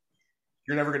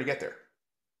 you're never going to get there.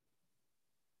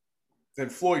 Then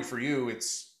Floyd, for you,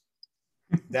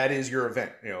 that is your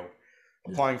event.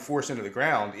 Applying force into the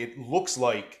ground, it looks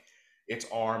like it's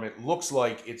arm, it looks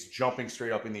like it's jumping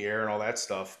straight up in the air and all that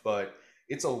stuff, but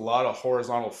it's a lot of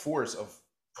horizontal force of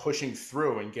pushing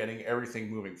through and getting everything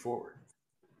moving forward.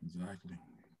 Exactly.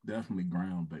 Definitely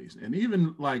ground based. And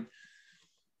even like,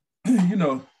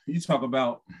 you talk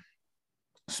about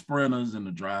sprinters and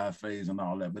the drive phase and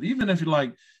all that, but even if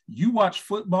you watch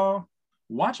football,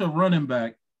 watch a running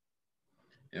back.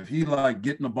 If he like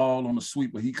getting the ball on the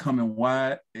sweep, but he coming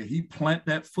wide and he plant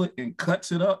that foot and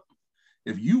cuts it up,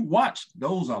 if you watch,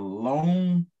 those are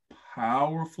long,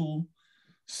 powerful,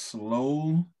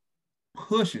 slow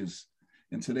pushes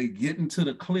until they get into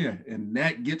the clear, and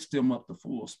that gets them up to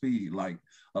full speed. Like,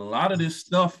 a lot of this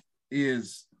stuff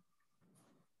is,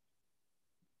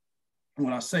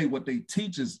 when I say what they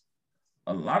teach is,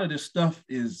 a lot of this stuff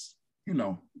is,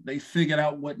 they figured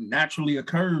out what naturally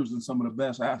occurs in some of the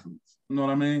best athletes. You know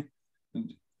what I mean?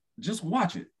 Just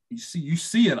watch it. You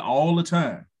see it all the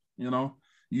time.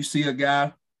 You see a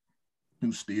guy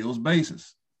who steals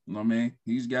bases. You know what I mean?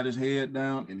 He's got his head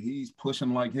down and he's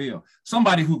pushing like hell.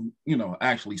 Somebody who,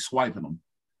 actually swiping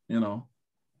them,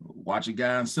 watch a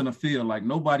guy in center field, like,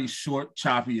 nobody's short,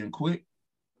 choppy, and quick.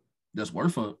 That's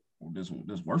worth a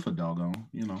doggone,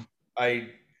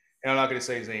 And I'm not going to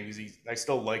say his name because I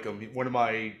still like him. One of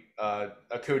my,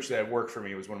 a coach that worked for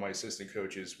me was one of my assistant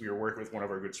coaches. We were working with one of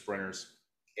our good sprinters.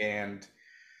 And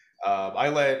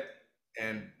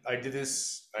I did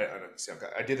this,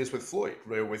 I did this with Floyd,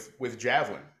 with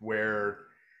javelin, where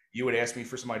you would ask me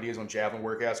for some ideas on javelin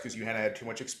workouts because you hadn't had too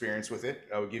much experience with it.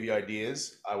 I would give you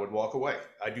ideas. I would walk away.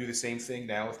 I do the same thing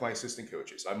now with my assistant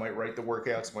coaches. I might write the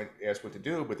workouts, might ask what to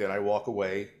do, but then I walk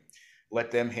away,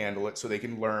 let them handle it so they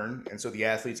can learn, and so the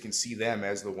athletes can see them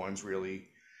as the ones really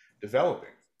developing.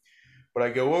 But I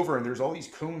go over and there's all these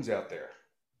cones out there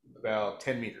about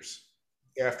 10 meters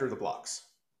after the blocks.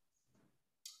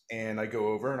 And I go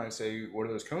over and I say, what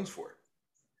are those cones for?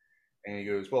 And he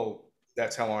goes, well,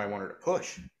 that's how long I want her to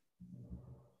push.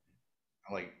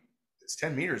 I'm like, it's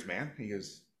 10 meters, man. He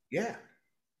goes, yeah.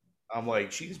 I'm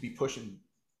like, she just be pushing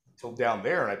till down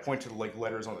there. And I point to the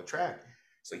letters on the track.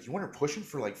 It's like, you want her pushing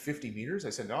for 50 meters? I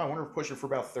said, no, I want her pushing for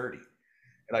about 30.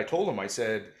 And I told him, I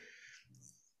said,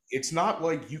 it's not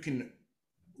like you can,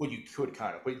 well, you could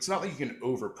kind of, but it's not like you can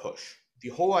over push. The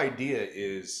whole idea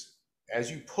is, as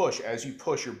you push,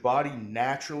 your body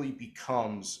naturally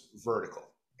becomes vertical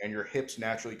and your hips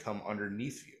naturally come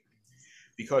underneath you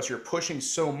because you're pushing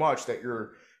so much that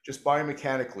you're just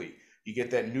biomechanically, you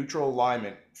get that neutral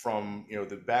alignment from,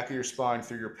 the back of your spine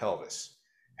through your pelvis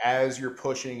as you're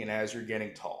pushing and as you're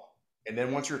getting tall. And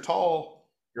then once you're tall,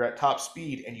 you're at top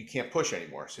speed and you can't push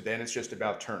anymore. So then it's just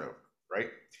about turnover, right?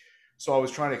 So I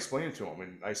was trying to explain it to him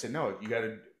and I said, no, you got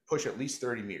to push at least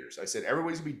 30 meters. I said,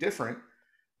 everybody's gonna be different,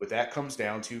 but that comes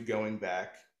down to going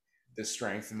back the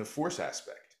strength and the force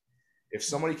aspect. If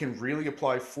somebody can really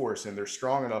apply force and they're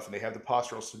strong enough and they have the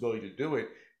postural stability to do it,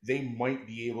 they might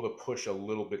be able to push a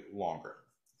little bit longer.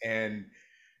 And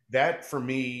that for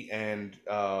me and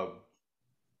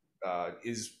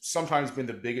is sometimes been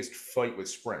the biggest fight with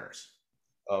sprinters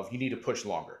of you need to push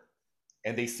longer.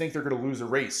 And they think they're going to lose a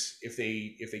race if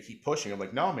they keep pushing. I'm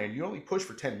like, no, man, you only push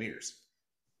for 10 meters.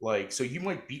 Like, so you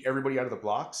might beat everybody out of the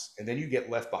blocks and then you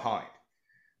get left behind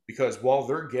because while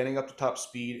they're getting up to top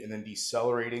speed and then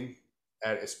decelerating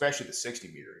at especially the 60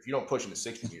 meter, if you don't push in the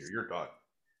 60 meter, you're done.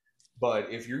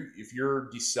 But if you're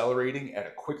decelerating at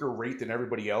a quicker rate than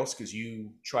everybody else because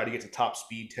you try to get to top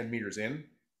speed 10 meters in,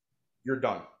 you're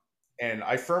done. And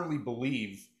I firmly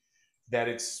believe that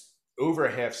it's over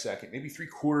a half second, maybe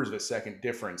 3/4 of a second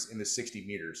difference in the 60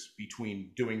 meters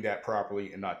between doing that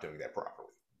properly and not doing that properly.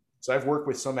 So I've worked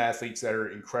with some athletes that are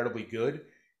incredibly good,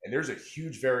 and there's a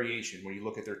huge variation when you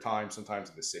look at their time sometimes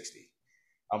in the 60.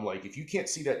 I'm like, if you can't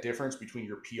see that difference between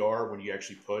your PR when you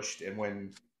actually pushed and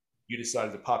when you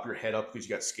decided to pop your head up because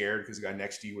you got scared because the guy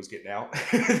next to you was getting out,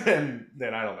 then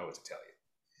I don't know what to tell you.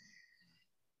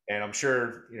 And I'm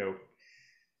sure,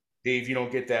 Dave, you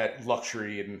don't get that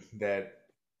luxury and that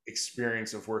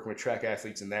experience of working with track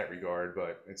athletes in that regard,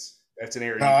 but that's an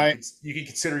area you can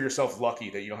consider yourself lucky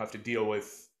that you don't have to deal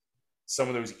with some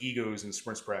of those egos in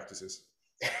sprints practices.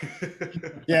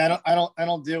 Yeah, I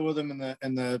don't deal with them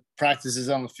in the practices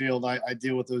on the field. I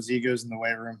deal with those egos in the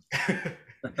weight room.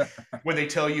 When they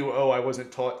tell you, "Oh, I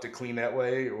wasn't taught to clean that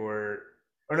way," or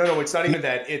no, it's not even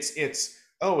that. It's it's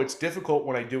difficult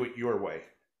when I do it your way.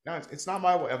 No, it's not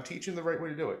my way. I'm teaching the right way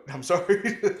to do it. I'm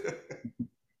sorry.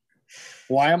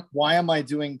 Why am I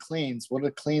doing cleans? What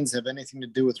do cleans have anything to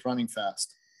do with running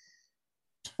fast?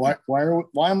 Why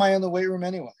am I in the weight room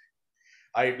anyway?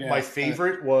 My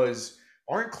favorite was,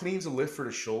 aren't cleans a lift for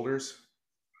the shoulders?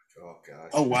 Oh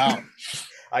gosh. Oh wow.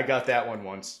 I got that one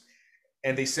once.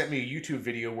 And they sent me a YouTube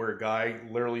video where a guy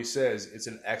literally says it's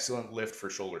an excellent lift for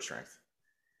shoulder strength.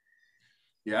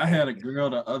 Yeah, I had a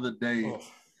girl the other day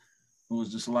who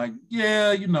was just like,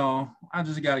 yeah, I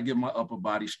just got to get my upper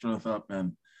body strength up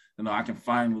and, I can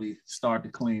finally start to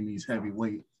clean these heavy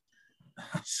weight.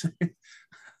 I said,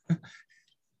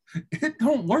 it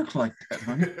don't work like that,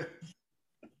 honey.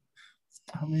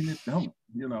 I mean, it don't,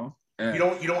 You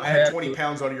don't add 20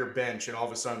 pounds onto your bench and all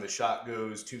of a sudden the shot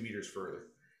goes 2 meters further.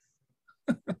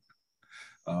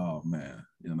 Oh man,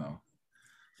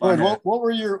 Floyd, what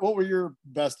were your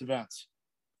best events?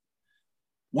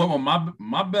 Well,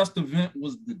 my best event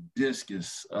was the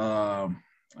discus. I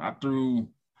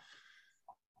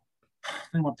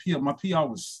think my PR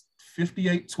was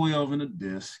 58.12 in the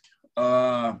disc.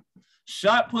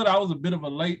 Shot put, I was a bit of a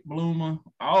late bloomer.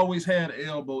 I always had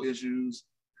elbow issues.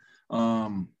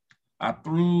 I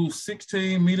threw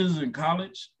 16 meters in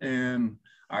college and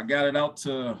I got it out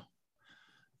to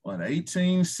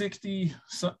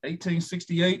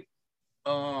 1868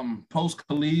 post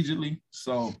collegiately.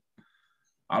 So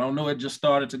I don't know, it just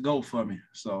started to go for me.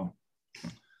 So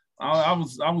I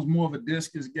was more of a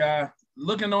discus guy.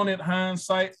 Looking on it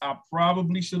hindsight, I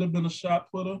probably should have been a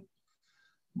shot putter,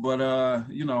 but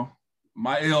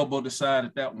my elbow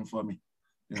decided that one for me.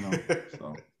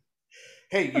 So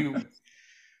hey,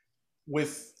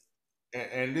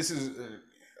 and this is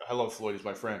I love Floyd, he's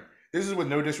my friend. This is with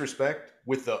no disrespect.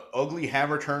 With the ugly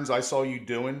hammer turns I saw you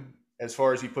doing, as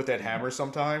far as you put that hammer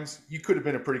sometimes, you could have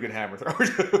been a pretty good hammer thrower.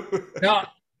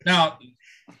 Now,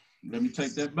 let me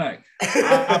take that back.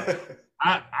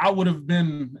 I would have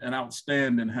been an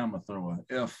outstanding hammer thrower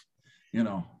if,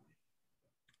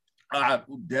 I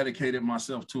dedicated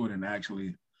myself to it and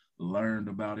actually learned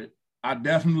about it. I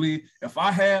definitely, if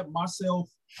I had myself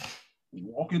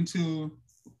walk into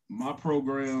my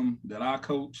program that I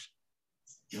coach,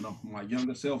 my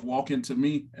younger self walk into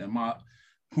me and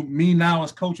me now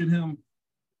is coaching him,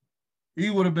 he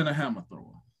would have been a hammer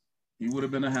thrower. You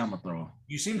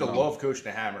seem to love coaching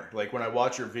a hammer. Like when I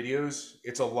watch your videos,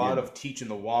 it's a lot of teaching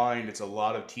the wind. It's a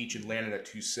lot of teaching landing at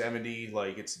 270.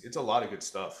 Like it's a lot of good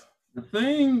stuff. The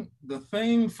thing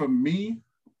for me,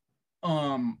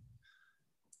 the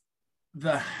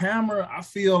hammer, I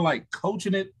feel like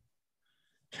coaching it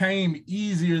came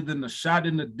easier than the shot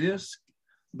in the disc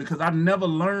because I never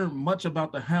learned much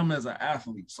about the hammer as an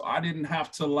athlete. So I didn't have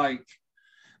to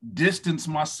distance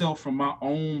myself from my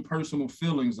own personal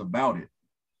feelings about it.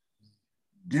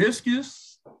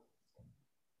 Discus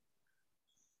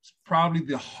is probably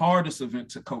the hardest event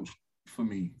to coach for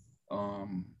me.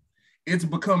 It's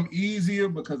become easier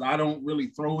because I don't really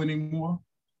throw anymore.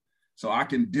 So I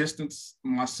can distance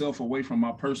myself away from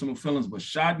my personal feelings. But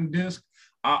shot and disc,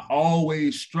 I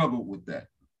always struggled with that,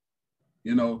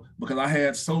 because I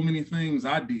had so many things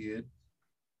I did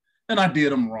and I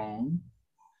did them wrong,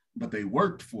 but they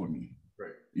worked for me.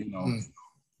 Right.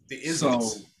 So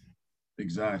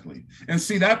exactly. And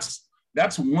see, that's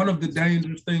one of the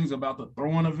dangerous things about the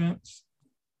throwing events.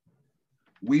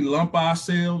 We lump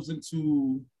ourselves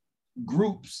into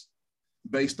groups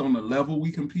based on the level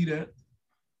we compete at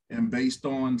and based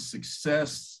on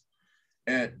success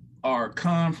at our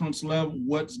conference level,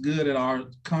 what's good at our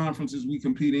conferences we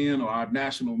compete in or our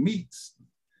national meets,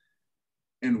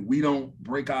 and we don't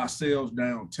break ourselves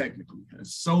down technically. And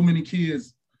so many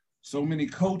kids, so many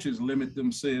coaches limit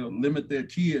their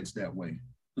kids that way.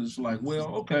 It's like,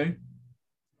 well, okay,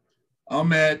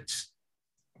 I'm at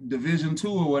Division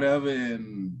II or whatever,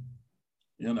 and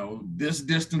this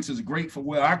distance is great for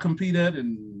where I compete at,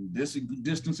 and this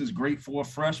distance is great for a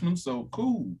freshman, so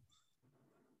cool.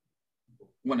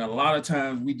 When a lot of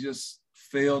times we just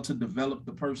fail to develop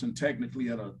the person technically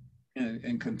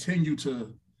and continue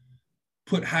to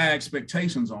put high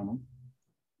expectations on them,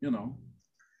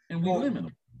 and we limit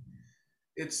them.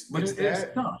 It's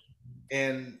tough.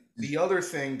 And the other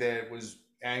thing that was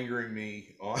angering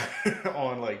me on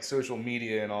on like social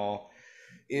media and all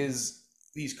is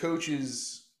these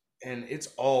coaches, and it's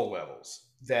all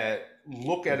levels, that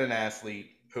look at an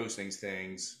athlete posting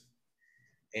things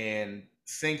and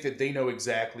think that they know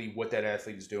exactly what that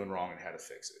athlete is doing wrong and how to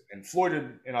fix it. And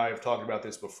Floyd and I have talked about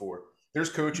this before. There's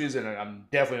coaches, and I'm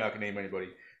definitely not going to name anybody.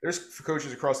 There's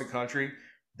coaches across the country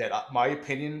that my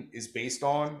opinion is based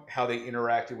on how they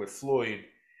interacted with Floyd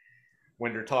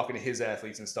when they're talking to his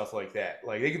athletes and stuff like that.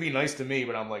 Like, they could be nice to me,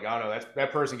 but I'm like, I don't know,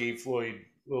 that person gave Floyd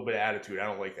a little bit of attitude. I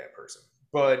don't like that person.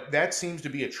 But that seems to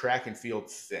be a track and field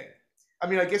thing. I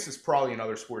mean, I guess it's probably in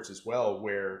other sports as well,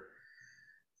 where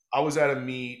I was at a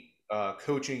meet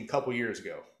coaching a couple years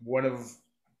ago.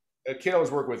 A kid I was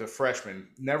working with, a freshman,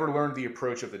 never learned the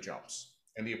approach of the jumps.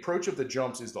 And the approach of the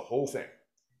jumps is the whole thing.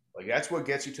 Like, that's what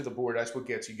gets you to the board. That's what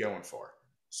gets you going far.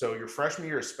 So your freshman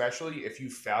year, especially if you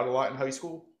fouled a lot in high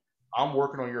school, I'm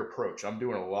working on your approach. I'm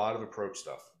doing a lot of approach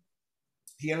stuff.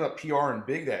 He ended up PRing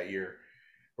big that year,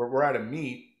 but we're at a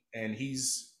meet and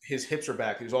his hips are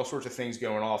back. There's all sorts of things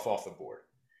going off the board.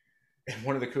 And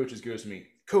one of the coaches goes to me,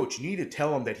 "Coach, you need to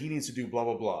tell him that he needs to do blah,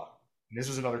 blah, blah." And this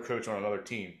was another coach on another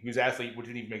team whose athlete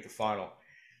didn't even make the final.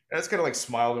 And I just kind of like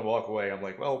smiled and walked away. I'm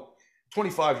like, well,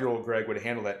 25-year-old Gregg would have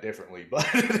handled that differently. But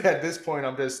at this point,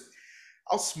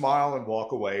 I'll smile and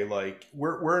walk away. Like,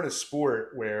 we're in a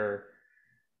sport where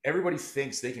everybody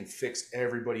thinks they can fix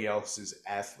everybody else's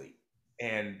athlete.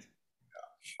 And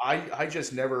I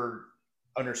just never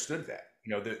understood that.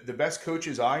 The best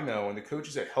coaches I know and the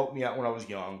coaches that helped me out when I was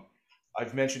young,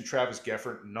 I've mentioned Travis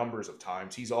Geffert numbers of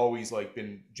times. He's always like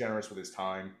been generous with his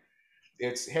time.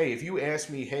 It's, hey, if you ask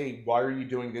me, hey, why are you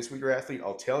doing this with your athlete?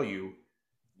 I'll tell you,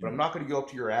 but I'm not going to go up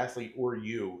to your athlete or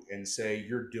you and say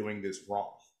you're doing this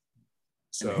wrong.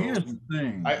 So and here's the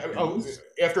thing.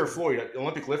 After Floyd,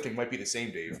 Olympic lifting might be the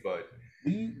same, Dave, but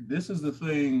this is the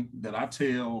thing that I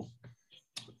tell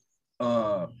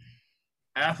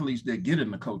athletes that get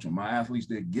into coaching, my athletes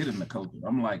that get into coaching.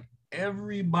 I'm like,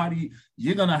 everybody,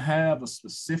 you're going to have a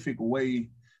specific way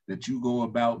that you go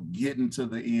about getting to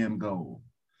the end goal.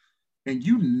 And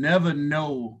you never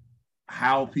know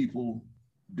how people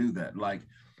do that. Like,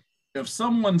 if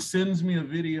someone sends me a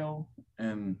video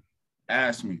and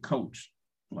asks me, "Coach,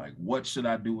 like, what should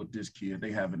I do with this kid?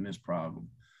 They having this problem,"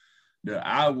 that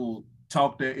I will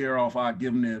talk their ear off. I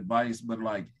give them the advice, but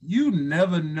like, you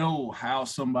never know how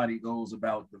somebody goes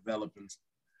about developing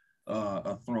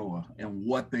a thrower and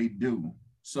what they do.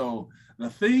 So the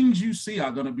things you see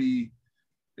are going to be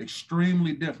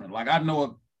extremely different. Like, I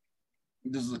know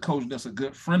this is a coach that's a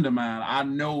good friend of mine. I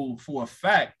know for a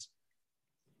fact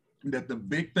that the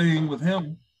big thing with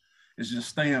him is just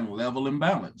staying level and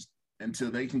balanced.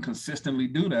 Until they can consistently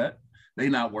do that, they're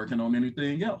not working on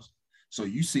anything else. So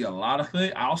you see a lot of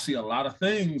things. I'll see a lot of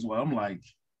things where I'm like,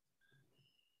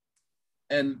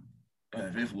 and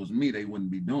if it was me, they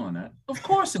wouldn't be doing that. Of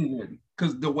course they wouldn't,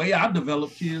 because the way I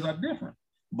develop kids are different.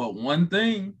 But one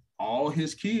thing, all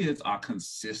his kids are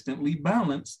consistently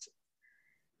balanced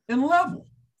and level.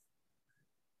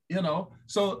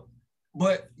 So,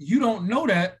 but you don't know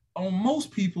that on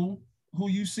most people who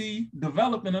you see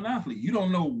developing an athlete. You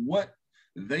don't know what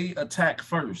they attack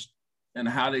first and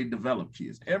how they develop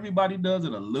kids. Everybody does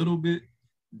it a little bit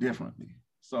differently.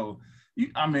 So,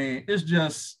 it's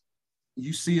just,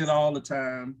 you see it all the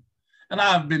time. And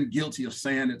I've been guilty of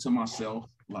saying it to myself,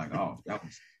 like, oh, that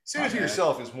was... Saying it to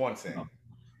yourself is one thing.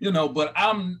 But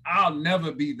I'll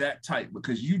never be that type,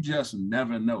 because you just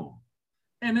never know.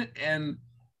 And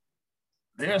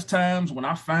there's times when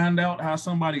I find out how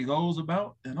somebody goes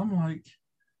about, and I'm like,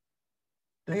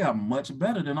 they are much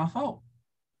better than I thought,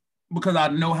 because I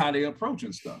know how they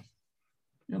approaching stuff.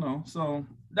 So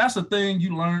that's the thing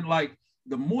you learn. Like,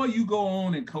 the more you go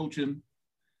on in coaching,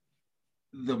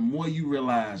 the more you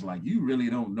realize, like, you really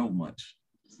don't know much.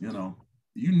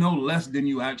 You know less than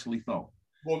you actually thought.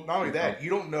 Well, not only that, you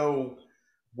don't know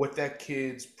what that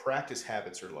kid's practice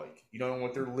habits are like. You don't know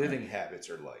what their living habits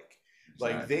are like.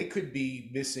 Like Exactly. they could be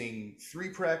missing 3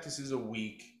 practices a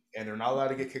week and they're not allowed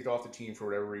to get kicked off the team for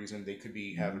whatever reason. They could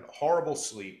be having horrible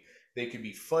sleep. They could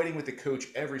be fighting with the coach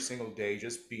every single day,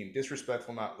 just being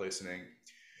disrespectful, not listening.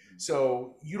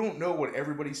 So you don't know what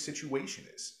everybody's situation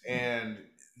is. And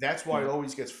that's why it Yeah.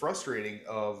 always gets frustrating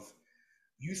of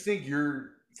you think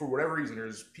you're for whatever reason,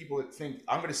 there's people that think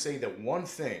I'm gonna say that one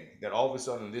thing that all of a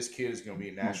sudden this kid is gonna be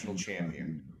a national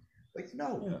champion. Like,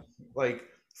 no. Yeah. Like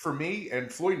for me,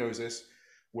 and Floyd knows this,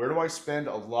 where do I spend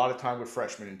a lot of time with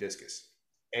freshmen in discus?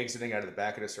 Exiting out of the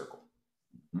back of the circle.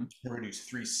 Mm-hmm. We're gonna do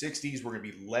 360s. We're gonna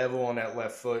be level on that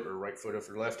left foot or right foot if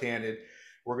you're left-handed.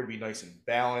 We're gonna be nice and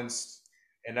balanced.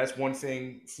 And that's one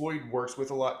thing Floyd works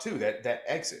with a lot too, that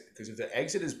exit. Because if the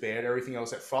exit is bad, everything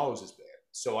else that follows is bad.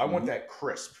 So I want Mm-hmm. that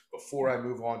crisp before I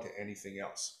move on to anything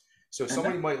else. So And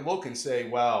somebody might look and say,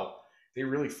 wow, they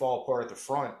really fall apart at the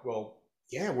front. Well,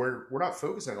 yeah, we're not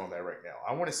focusing on that right now.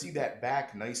 I want to see that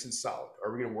back nice and solid.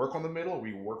 Are we going to work on the middle? Are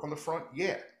we work on the front?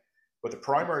 Yeah. But the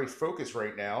primary focus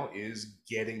right now is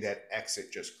getting that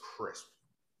exit just crisp.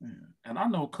 yeah. And I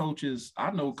know coaches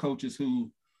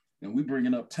who, and we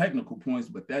bringing up technical points,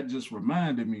 but that just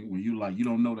reminded me when you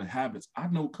don't know the habits. I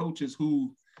know coaches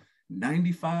who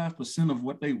 95% of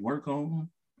what they work on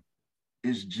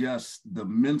is just the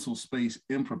mental space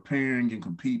in preparing and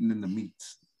competing in the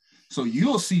meets. So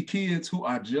you'll see kids who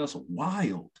are just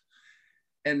wild.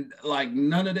 And like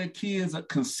none of their kids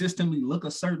consistently look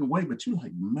a certain way, but you're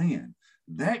like, man,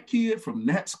 that kid from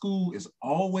that school is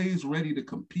always ready to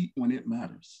compete when it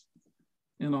matters.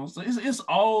 So it's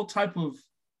all type of,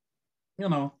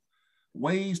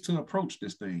 ways to approach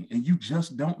this thing. And you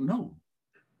just don't know,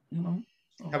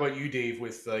 So. How about you, Dave,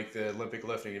 with like the Olympic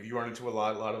lifting? Have you run into a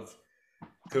lot of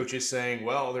coaches saying,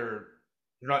 well, they're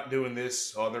not doing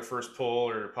this on their first pull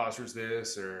or posture's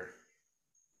this or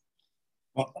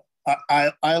Well,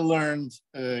 I learned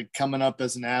coming up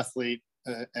as an athlete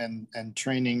and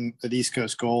training at East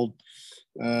Coast Gold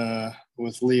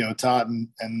with Leo Totten,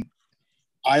 and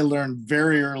I learned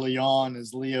very early on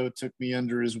as Leo took me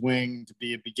under his wing to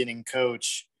be a beginning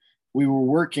coach. We were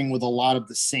working with a lot of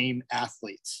the same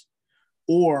athletes,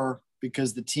 or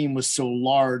because the team was so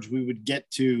large, we would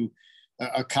get to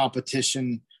a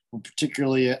competition, or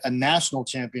particularly a national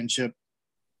championship,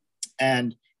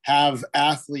 and have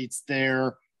athletes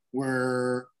there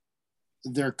where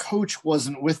their coach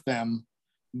wasn't with them,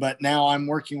 but now I'm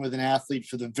working with an athlete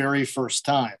for the very first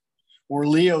time, or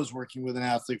Leo's working with an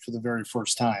athlete for the very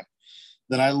first time.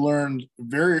 That I learned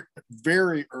very,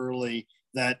 very early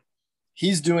that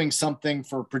he's doing something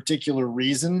for a particular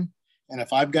reason. And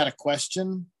if I've got a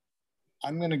question,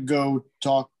 I'm going to go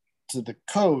talk to the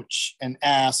coach and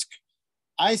ask,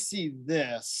 I see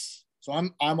this. So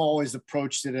I'm always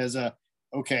approached it as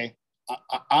okay,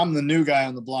 I'm the new guy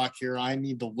on the block here. I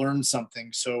need to learn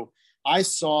something. So I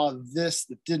saw this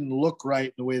that didn't look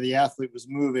right the way the athlete was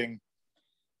moving.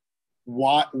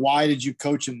 Why did you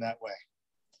coach him that way?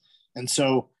 And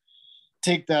so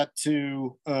take that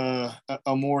to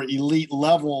a more elite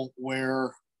level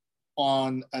where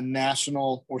on a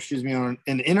national, or excuse me, on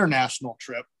an international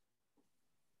trip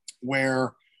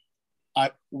where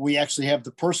we actually have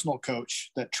the personal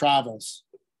coach that travels.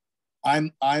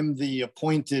 I'm the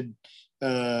appointed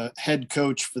head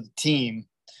coach for the team,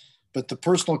 but the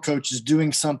personal coach is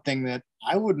doing something that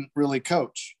I wouldn't really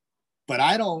coach. But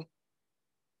I don't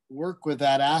work with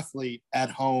that athlete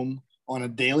at home on a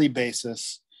daily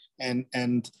basis. And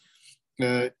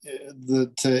to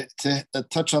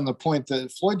touch on the point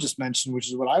that Floyd just mentioned, which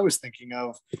is what I was thinking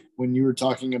of when you were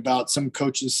talking about some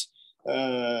coaches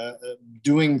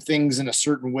doing things in a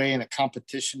certain way in a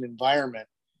competition environment.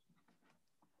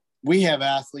 We have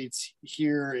athletes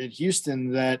here in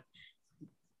Houston that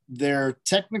their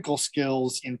technical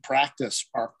skills in practice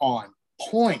are on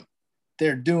point.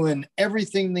 They're doing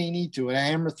everything they need to. A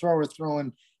hammer thrower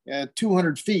throwing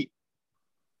 200 feet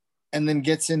and then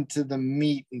gets into the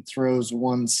meet and throws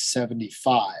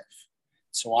 175.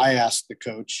 So I asked the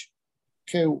coach,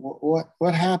 okay,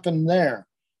 what happened there?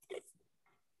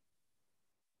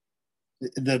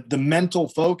 The mental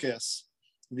focus,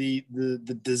 the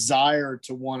desire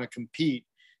to want to compete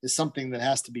is something that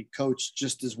has to be coached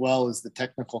just as well as the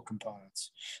technical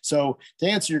components. So to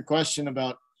answer your question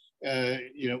about,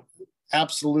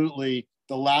 absolutely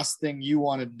the last thing you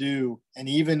want to do, and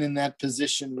even in that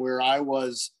position where I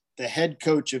was the head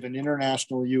coach of an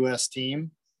international U.S.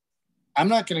 team, I'm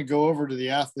not going to go over to the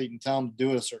athlete and tell them to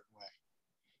do it a certain way,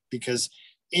 because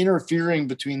interfering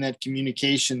between that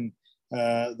communication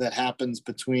that happens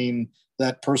between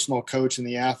that personal coach and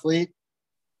the athlete,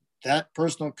 that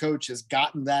personal coach has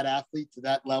gotten that athlete to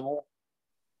that level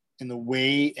in the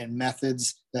way and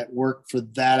methods that work for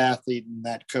that athlete and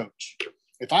that coach.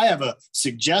 If I have a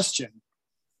suggestion,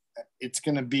 it's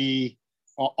going to be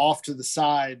off to the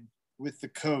side with the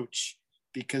coach,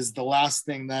 because the last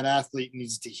thing that athlete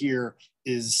needs to hear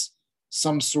is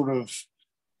some sort of,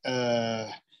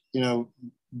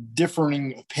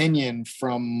 differing opinion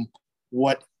from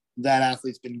what that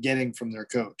athlete's been getting from their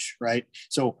coach, right?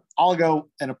 So I'll go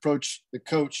and approach the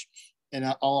coach, and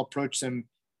I'll approach them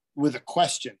with a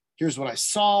question. Here's what I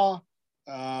saw.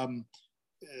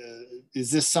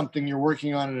 Is this something you're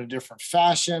working on in a different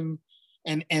fashion?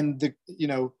 And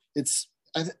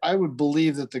I would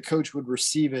believe that the coach would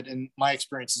receive it, and my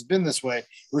experience has been this way,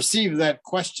 receive that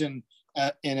question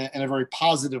in a very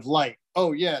positive light.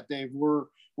 Oh yeah, Dave,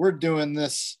 we're doing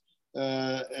this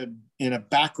in a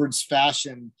backwards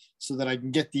fashion so that I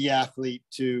can get the athlete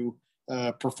to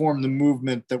perform the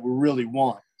movement that we really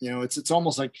want. It's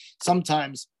almost like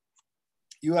sometimes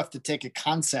you have to take a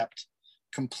concept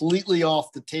completely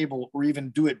off the table, or even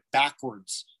do it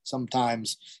backwards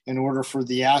sometimes, in order for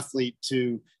the athlete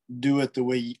to do it the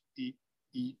way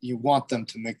you want them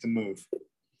to make the move.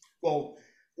 Well,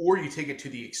 or you take it to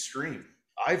the extreme.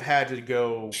 I've had to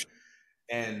go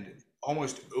and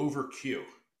almost over cue,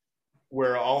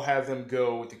 where I'll have them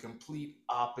go the complete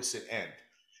opposite end,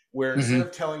 where instead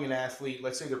of telling an athlete,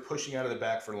 let's say they're pushing out of the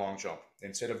back for a long jump,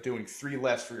 instead of doing 3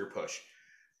 lefts for your push,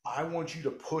 I want you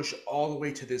to push all the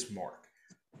way to this mark,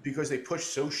 because they push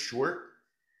so short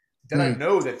that I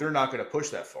know that they're not going to push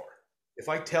that far. If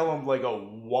I tell them like a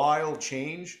wild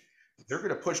change, they're going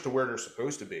to push to where they're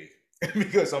supposed to be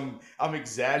because I'm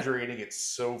exaggerating it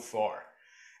so far.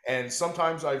 And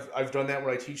sometimes I've done that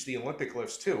when I teach the Olympic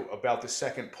lifts too, about the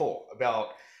second pull, about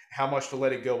how much to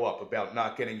let it go up, about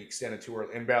not getting extended too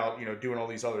early, and about doing all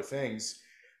these other things.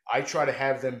 I try to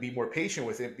have them be more patient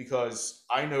with it, because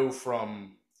I know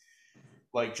from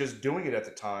like just doing it at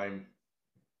the time,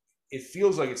 it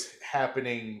feels like it's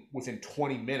happening within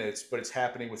 20 minutes, but it's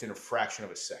happening within a fraction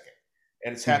of a second.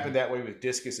 And it's happened that way with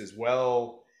discus as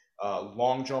well.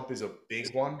 Long jump is a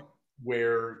big one,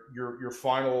 where your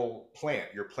final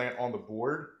plant, your plant on the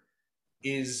board,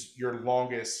 is your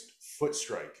longest foot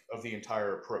strike of the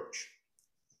entire approach.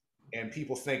 And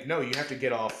people think, no, you have to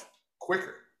get off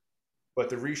quicker. But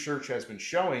the research has been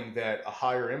showing that a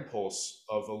higher impulse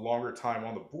of a longer time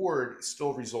on the board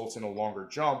still results in a longer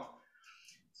jump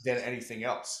than anything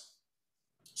else.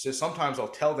 So sometimes I'll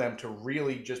tell them to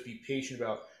really just be patient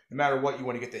about, no matter what, you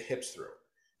want to get the hips through.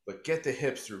 But get the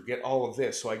hips through, get all of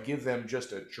this. So I give them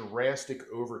just a drastic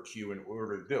overcue in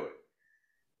order to do it.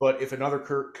 But if another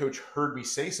coach heard me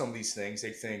say some of these things,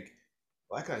 they think,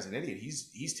 well, that guy's an idiot.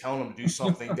 He's telling them to do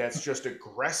something that's just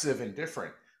aggressive and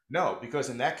different. No, because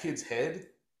in that kid's head,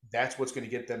 that's what's going to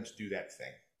get them to do that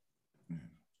thing.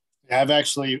 I've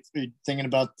actually, thinking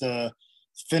about the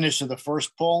finish of the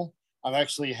first pull, I've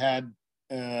actually had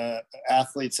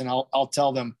athletes, and I'll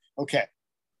tell them, okay,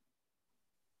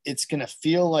 it's going to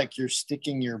feel like you're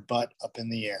sticking your butt up in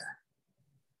the air.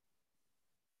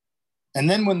 And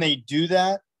then when they do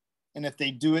that, and if they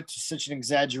do it to such an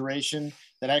exaggeration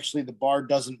that actually the bar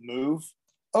doesn't move,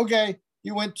 okay,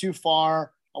 you went too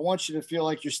far. I want you to feel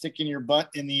like you're sticking your butt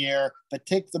in the air, but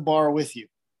take the bar with you.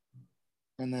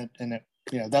 And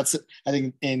that's, I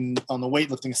think, on the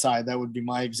weightlifting side, that would be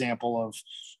my example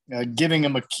of giving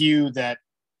them a cue that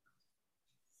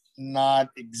not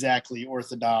exactly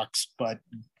orthodox, but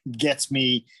gets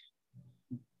the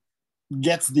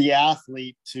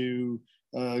athlete to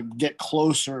get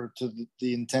closer to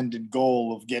the intended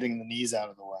goal of getting the knees out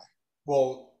of the way.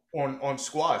 Well, on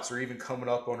squats, or even coming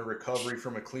up on a recovery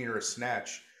from a clean or a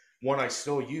snatch, one I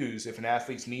still use if an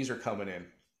athlete's knees are coming in,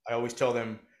 I always tell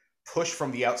them, push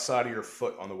from the outside of your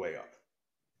foot on the way up.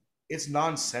 It's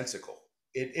nonsensical.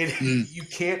 You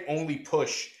can't only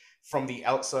push from the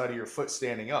outside of your foot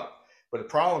standing up. But the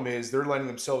problem is they're letting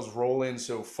themselves roll in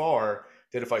so far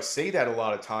that if I say that a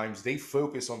lot of times, they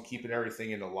focus on keeping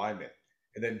everything in alignment.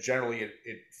 And then generally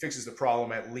it fixes the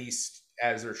problem, at least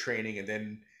as they're training. And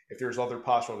then if there's other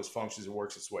postural dysfunctions, it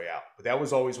works its way out. But that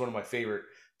was always one of my favorite.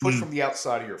 Push from the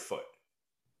outside of your foot.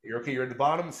 You're at the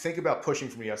bottom. Think about pushing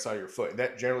from the outside of your foot. And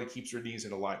that generally keeps your knees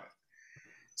in alignment.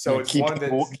 So it's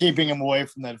keeping them away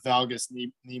from that valgus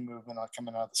knee movement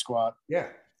coming out of the squat. Yeah.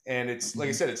 And it's, like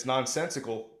I said, it's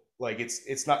nonsensical. Like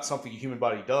it's not something a human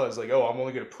body does. Like, oh, I'm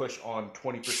only going to push on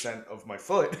 20% of my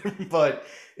foot, but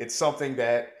it's something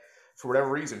that, for whatever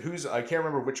reason, I can't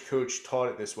remember which coach taught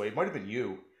it this way. It might have been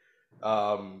you.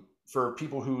 For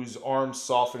people whose arms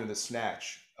soften in the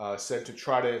snatch, said to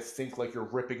try to think like you're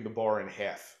ripping the bar in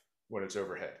half when it's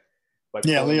overhead.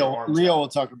 Yeah, Leo will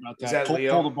talk about that. Is that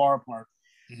Leo? Pull the bar apart.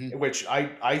 Which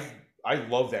I I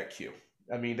love that cue.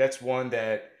 I mean, that's one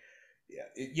that,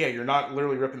 yeah, you're not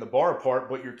literally ripping the bar apart,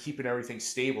 but you're keeping everything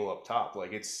stable up top.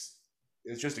 Like it's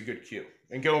just a good cue.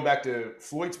 And going back to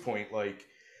Floyd's point, like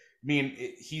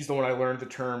he's the one I learned the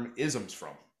term isms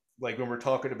from. Like when we're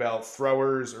talking about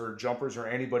throwers or jumpers or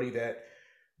anybody that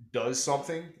does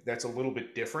something that's a little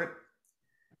bit different,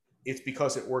 it's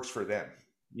because it works for them.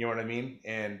 You know what I mean?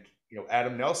 And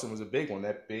Adam Nelson was a big one.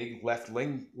 That big left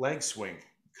leg swing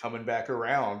coming back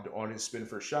around on his spin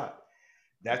first shot.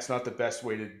 That's not the best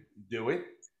way to do it,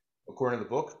 according to the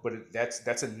book, but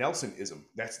that's a Nelson-ism.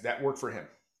 That worked for him.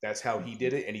 That's how he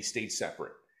did it, and he stayed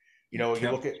separate. You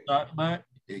look at shot back.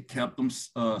 It kept them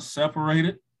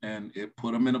separated, and it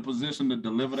put them in a position to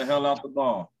deliver the hell out the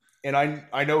ball. And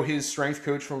I know his strength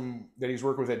coach that he's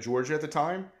working with at Georgia at the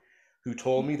time, who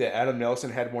told me that Adam Nelson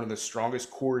had one of the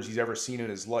strongest cores he's ever seen in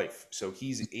his life. So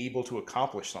he's able to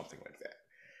accomplish something like that.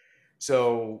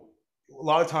 So a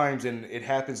lot of times, and it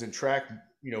happens in track,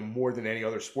 more than any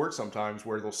other sport sometimes,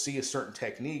 where they'll see a certain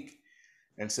technique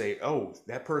and say, oh,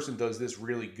 that person does this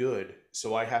really good,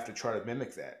 so I have to try to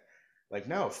mimic that. Like,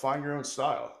 no, find your own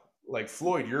style. Like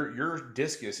Floyd, your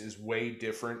discus is way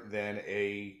different than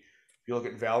if you look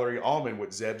at Valerie Allman,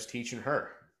 what Zeb's teaching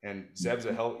her. And Zeb's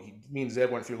me and Zeb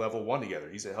went through level 1 together.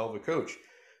 He's a hell of a coach.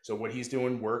 So what he's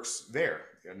doing works there.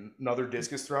 Another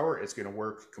discus thrower, it's going to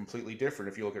work completely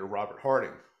different if you look at a Robert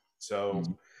Harding. So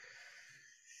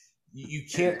you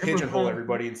can't pigeonhole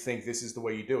everybody and think this is the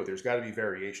way you do it. There's got to be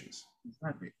variations.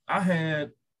 Exactly. I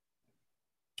had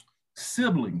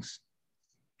siblings,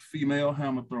 female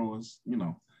hammer throwers,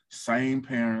 same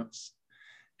parents,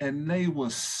 and they were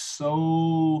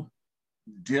so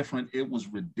different. It was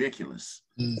ridiculous.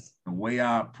 The way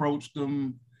I approached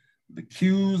them, the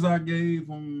cues I gave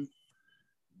them,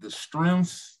 the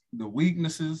strengths, the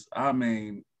weaknesses. I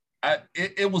mean,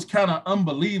 it was kind of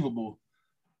unbelievable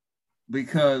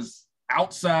because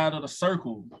outside of the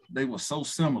circle, they were so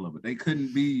similar, but they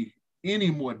couldn't be any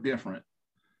more different.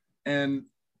 And,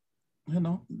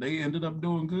 they ended up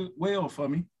doing well for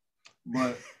me.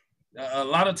 But a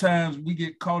lot of times we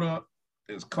get caught up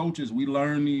as coaches. We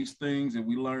learn these things and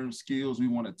we learn skills we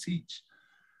want to teach.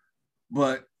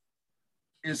 But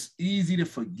it's easy to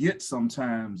forget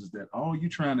sometimes is that all you're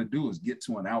trying to do is get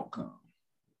to an outcome.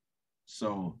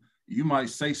 So you might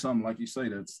say something, like you say,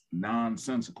 that's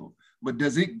nonsensical, but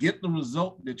does it get the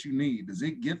result that you need? Does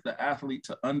it get the athlete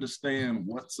to understand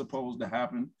what's supposed to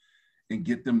happen and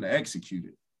get them to execute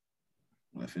it?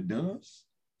 Well, if it does,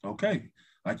 okay.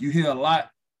 Like you hear a lot,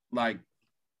 like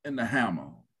in the hammer,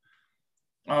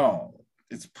 oh,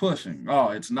 it's pushing. Oh,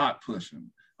 it's not pushing.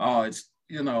 Oh, it's,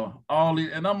 all the,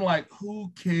 and I'm like,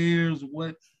 who cares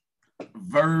what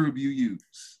verb you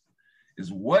use?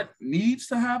 Is what needs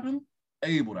to happen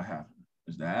able to happen?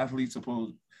 Is the athlete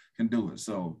can do it?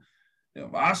 So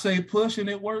if I say push and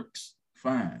it works,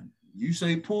 fine. You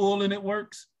say pull and it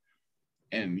works,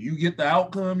 and you get the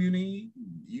outcome you need.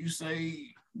 You say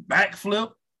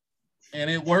backflip and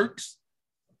it works.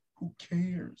 Who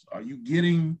cares? Are you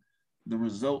getting the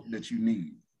result that you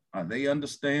need? Are they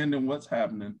understanding what's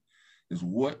happening? Is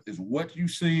what you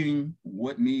seeing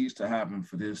what needs to happen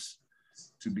for this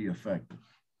to be effective?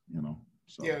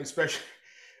 So yeah, especially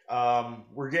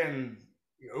we're getting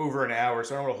over an hour,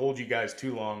 so I don't want to hold you guys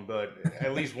too long, but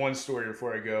at least one story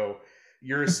before I go.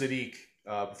 Yuri Sadiq,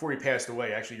 before he passed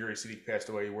away, actually Yuri Sadiq passed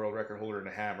away, world record holder in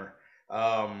the hammer.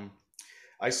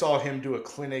 I saw him do a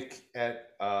clinic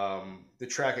at the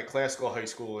track at Classical High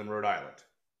School in Rhode Island.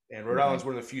 And Rhode Island's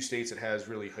one of the few states that has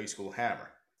really high school hammer.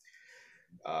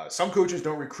 Some coaches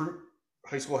don't recruit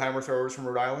high school hammer throwers from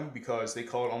Rhode Island because they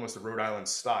call it almost the Rhode Island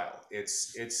style.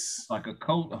 It's like a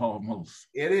coat almost.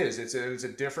 It is. It's a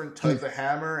different type of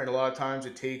hammer, and a lot of times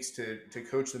it takes to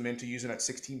coach them into using that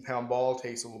 16-pound ball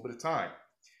takes a little bit of time.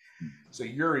 So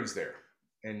Yuri's there,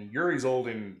 and Yuri's old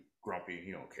and grumpy.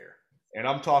 He don't care. And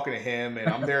I'm talking to him, and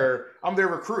I'm there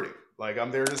recruiting. Like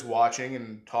I'm there just watching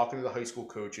and talking to the high school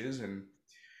coaches, and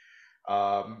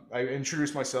I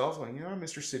introduced myself, like, I'm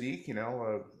Mr. Sadiq,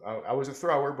 I was a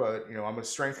thrower, but, I'm a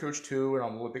strength coach too, and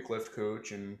I'm an Olympic lift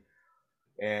coach.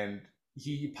 And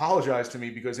he apologized to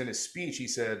me because in his speech, he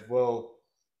said, well,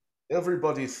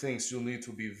 everybody thinks you need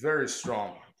to be very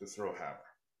strong to throw hammer.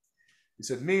 He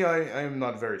said, me, I am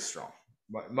not very strong.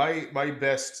 My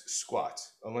best squat,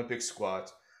 Olympic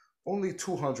squat, only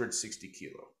 260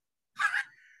 kilo.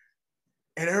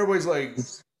 And everybody's like,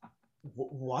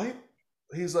 what?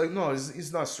 He's like, no,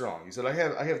 he's not strong. He said, I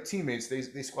have teammates,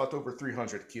 they squat over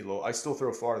 300 kilo. I still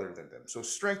throw farther than them. So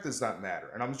strength does not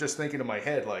matter. And I'm just thinking in my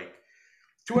head, like,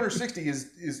 260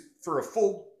 is for a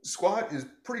full squat is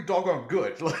pretty doggone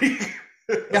good. Like,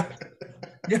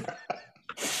 yeah.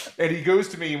 And he goes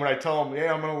to me when I tell him,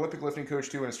 yeah, I'm an Olympic lifting coach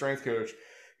too and a strength coach.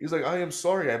 He's like, I am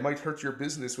sorry, I might hurt your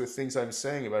business with things I'm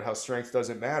saying about how strength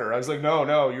doesn't matter. I was like,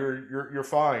 no, you're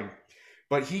fine.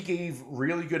 But he gave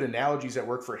really good analogies that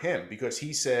work for him because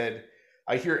he said,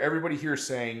 I hear everybody here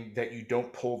saying that you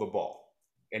don't pull the ball.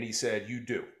 And he said, you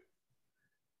do.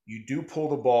 You do pull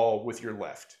the ball with your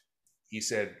left. He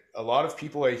said, a lot of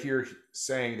people I hear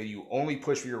saying that you only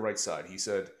push with your right side. He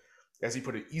said, as he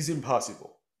put it, is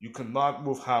impossible. You cannot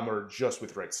move hammer just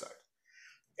with right side.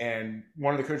 And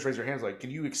one of the coaches raised their hands like,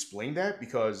 can you explain that?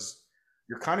 Because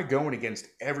you're kind of going against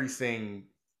everything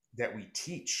that we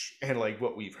teach and like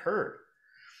what we've heard.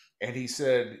 And he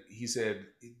said,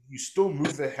 you still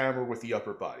move the hammer with the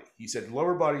upper body. He said,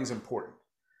 lower body is important.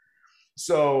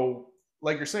 So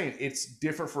like you're saying, it's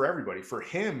different for everybody. For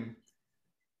him,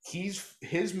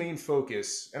 his main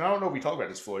focus, and I don't know if we talk about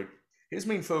this, Floyd, his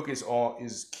main focus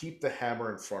is keep the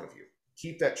hammer in front of you.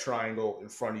 Keep that triangle in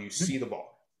front of you, see the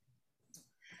ball.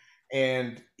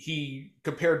 And he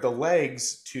compared the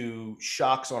legs to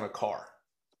shocks on a car.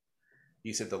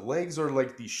 He said the legs are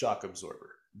like the shock absorber.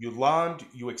 You land,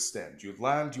 you extend. You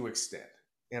land, you extend.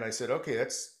 And I said, okay,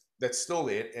 that's still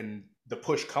it. And the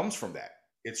push comes from that.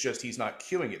 It's just he's not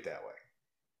cueing it that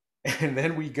way. And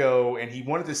then we go, and he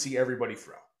wanted to see everybody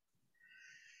throw.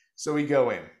 So we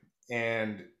go in,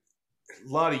 and a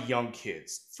lot of young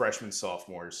kids, freshmen,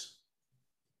 sophomores,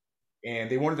 and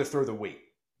they wanted to throw the weight.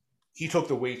 He took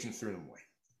the weights and threw them away.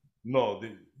 No,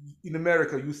 in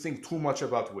America, you think too much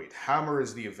about weight. Hammer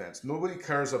is the event. Nobody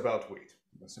cares about weight.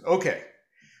 I said, okay.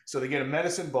 So they get a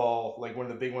medicine ball, like one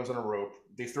of the big ones on a rope.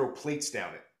 They throw plates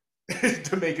down it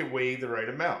to make it weigh the right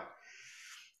amount.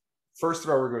 First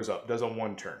thrower goes up, does a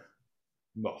 1 turn.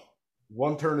 No,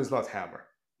 1 turn is not hammer.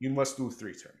 You must do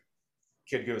 3 turn.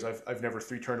 Kid goes, I've never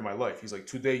 3 turned in my life. He's like,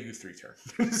 today you 3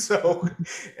 turn. So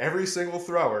every single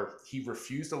thrower, he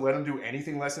refused to let him do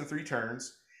anything less than 3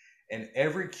 turns. And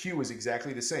every cue is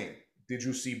exactly the same. Did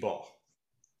you see ball?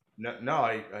 No,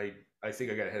 I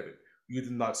think I got ahead of it. You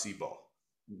did not see ball.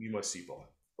 You must see ball.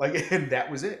 Like, and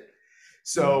that was it.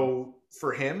 So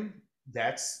for him,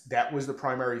 that was the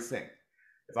primary thing.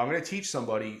 If I'm going to teach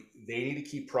somebody, they need to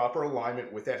keep proper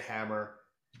alignment with that hammer.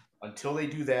 Until they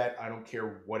do that, I don't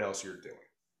care what else you're doing.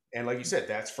 And like you said,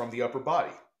 that's from the upper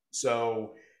body.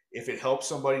 So if it helps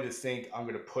somebody to think I'm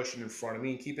going to push it in front of me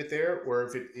and keep it there, or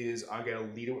if it is I'm going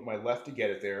to lead it with my left to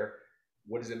get it there,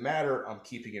 what does it matter? I'm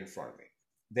keeping it in front of me.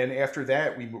 Then after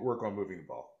that, we work on moving the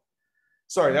ball.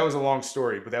 Sorry, that was a long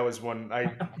story, but that was one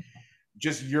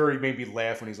just Yuri made me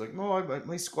laugh when he's like, no,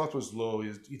 my squat was low.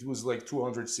 It was like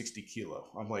 260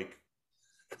 kilo. I'm like,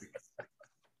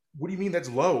 what do you mean that's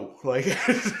low? Like,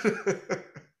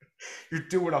 you're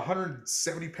doing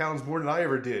 170 pounds more than I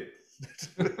ever did.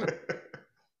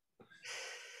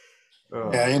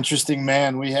 Yeah, interesting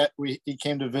man. He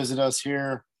came to visit us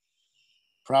here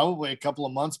probably a couple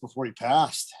of months before he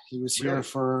passed. He was here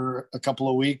for a couple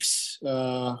of weeks.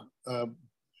 I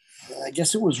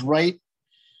guess it was right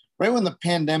when the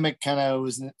pandemic kind of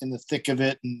was in the thick of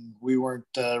it, and we weren't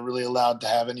really allowed to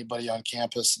have anybody on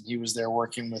campus. And he was there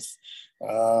working with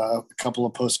a couple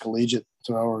of post-collegiate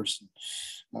throwers.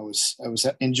 I was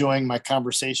enjoying my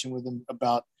conversation with him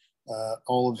about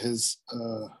all of his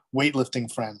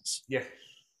weightlifting friends. Yeah.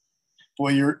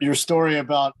 Boy, your story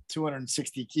about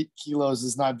 260 kilos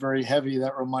is not very heavy.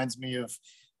 That reminds me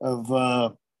of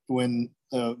when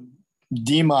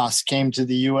Dimas came to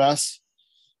the U.S.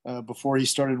 Before he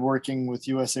started working with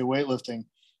USA Weightlifting.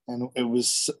 And it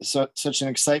was such an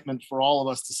excitement for all of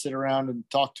us to sit around and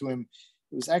talk to him.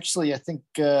 It was actually, I think,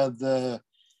 the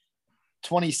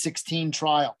 2016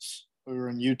 trials. We were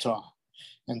in Utah.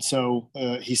 And so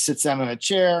he sits down in a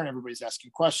chair and everybody's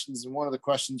asking questions. And one of the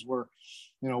questions were,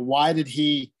 why did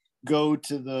he go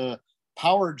to the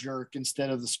power jerk instead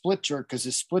of the split jerk? Because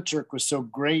his split jerk was so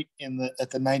great at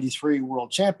the 93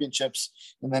 World Championships.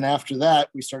 And then after that,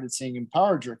 we started seeing him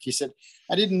power jerk. He said,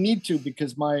 I didn't need to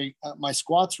because my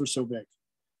squats were so big,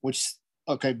 which,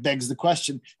 okay, begs the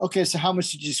question. Okay, so how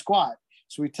much did you squat?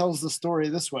 So he tells the story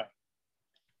this way.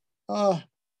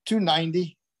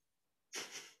 290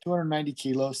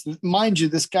 kilos. Mind you,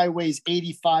 this guy weighs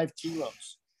 85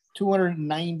 kilos,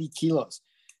 290 kilos.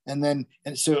 And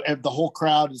so the whole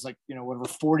crowd is like, whatever,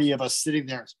 40 of us sitting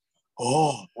there.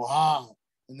 Oh, wow.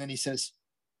 And then he says,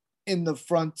 in the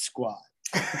front squat.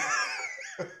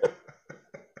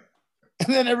 And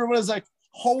then everyone's like,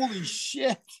 holy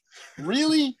shit,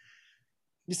 really?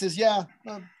 He says, yeah,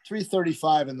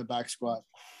 335 in the back squat.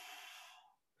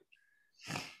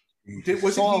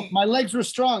 My legs were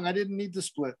strong. I didn't need the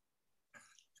split.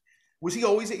 Was he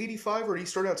always at 85 or did he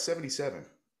start out 77?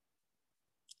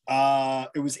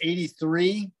 It was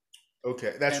 83.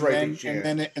 Okay, that's and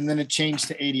right. then it changed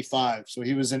to 85. So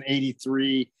he was in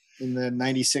 83 in the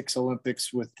 96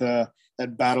 Olympics with that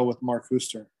battle with Mark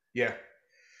Huster. Yeah.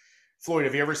 Floyd,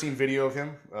 have you ever seen video of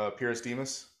him, Pyrrhus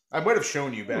Demas? I might have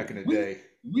shown you back in the day.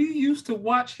 We used to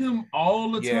watch him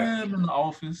all the Yeah. time in the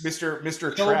office. Mr.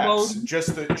 Traps,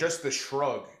 Showboating. just the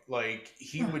shrug. Like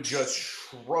he would just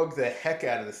shrug the heck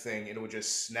out of the thing and it would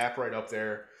just snap right up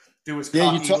there. Do his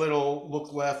cocky little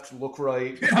look left, look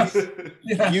right. Yes.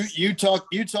 Yes. You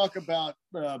talk about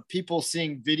people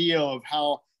seeing video of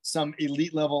how some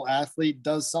elite level athlete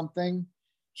does something.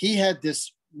 He had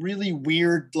this really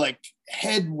weird like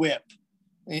head whip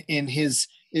in his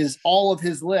all of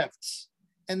his lifts,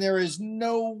 and there is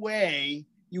no way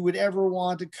you would ever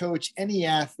want to coach any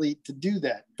athlete to do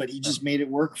that, but he just made it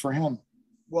work for him.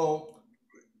 Well,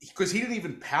 because he didn't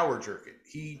even power jerk it.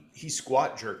 He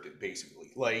squat jerked it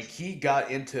basically. Like he got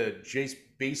into just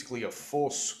basically a full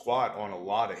squat on a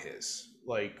lot of his.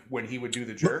 Like when he would do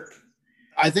the jerk.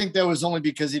 I think that was only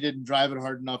because he didn't drive it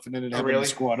hard enough and ended up having to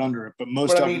squat under it. But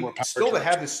most of them were power still jerks. To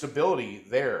have the stability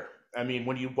there. I mean,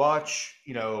 when you watch,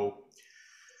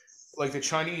 like the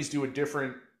Chinese do a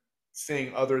different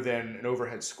thing other than an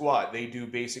overhead squat. They do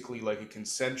basically like a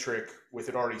concentric with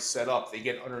it already set up. They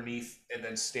get underneath and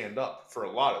then stand up for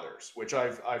a lot of theirs, which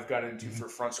I've got into for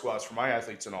front squats for my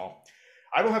athletes and all.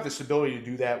 I don't have the stability to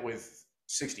do that with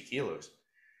 60 kilos.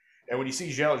 And when you see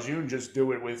Zhao Jun just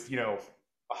do it with,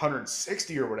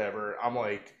 160 or whatever, I'm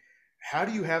like, how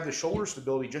do you have the shoulder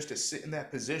stability just to sit in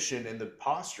that position and the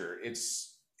posture?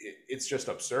 It's just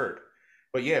absurd.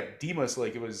 But yeah, Demas,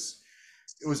 like it was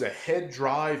a head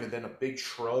drive and then a big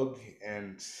shrug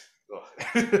and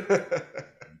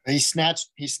he snatched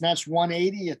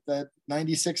 180 at the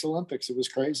 96 Olympics. It was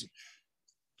crazy.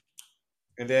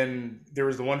 And then there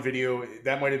was the one video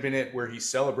that might have been it where he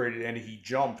celebrated and he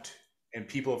jumped, and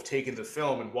people have taken the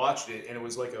film and watched it, and it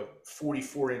was like a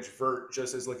 44-inch vert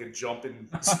just as like a jumping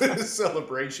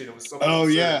celebration. It was so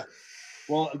absurd. Yeah.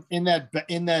 Well, in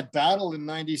that battle in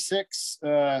 96,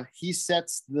 he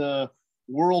sets the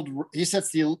world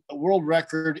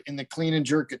record in the clean and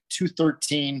jerk at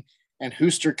 213, and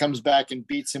Huster comes back and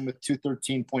beats him with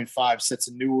 213.5, sets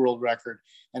a new world record.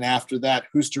 And after that,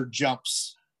 Huster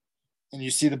jumps, and you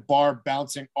see the bar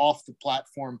bouncing off the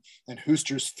platform, and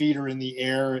Huster's feet are in the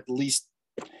air at least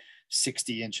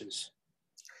 60 inches.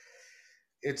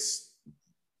 I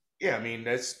mean,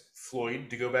 that's Floyd,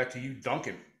 to go back to you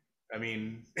dunking. I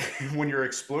mean, when you're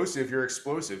explosive,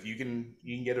 you can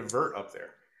get a vert up there.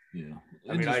 Yeah.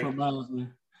 It reminds me,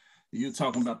 you're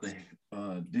talking about the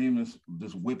Demas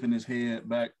just whipping his head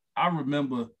back. I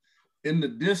remember in the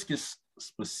discus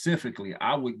specifically,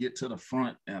 I would get to the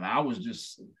front and I was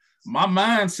just, my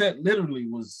mindset literally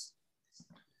was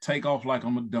take off like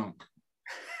I'm a dunk.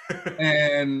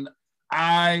 And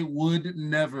I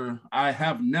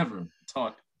have never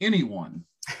taught anyone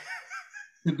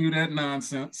to do that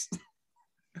nonsense.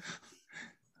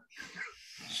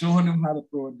 Showing them how to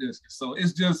throw a disc. So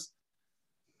it's just,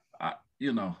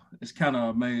 it's kind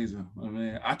of amazing. I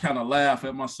mean, I kind of laugh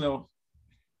at myself.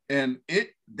 And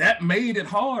that made it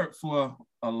hard for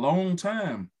a long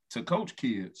time to coach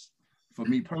kids, for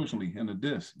me personally, in the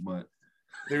disc. But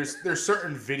there's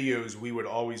certain videos we would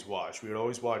always watch. We would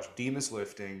always watch Demas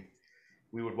lifting.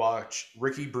 We would watch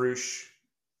Ricky Bruce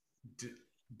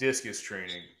discus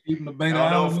training. I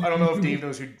don't know if Dave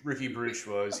knows who Ricky Bruce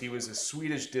was. He was a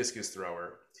Swedish discus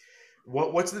thrower.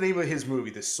 What's the name of his movie?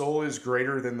 The Soul is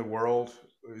Greater Than the World.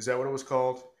 Is that what it was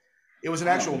called? It was an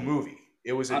actual movie.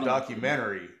 It was a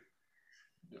documentary.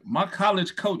 My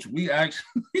college coach, we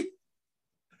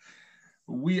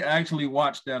actually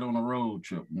watched that on a road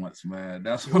trip once, man.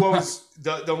 That's what was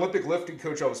the Olympic lifting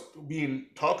coach I was being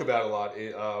talked about a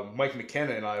lot. Mike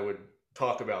McKenna and I would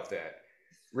talk about that.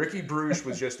 Ricky Bruce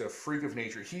was just a freak of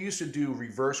nature. He used to do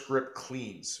reverse grip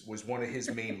cleans, was one of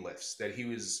his main lifts that he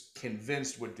was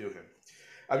convinced would do him.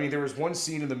 I mean, there was one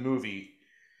scene in the movie,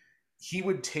 he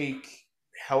would take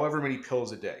however many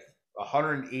pills a day,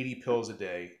 180 pills a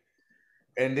day,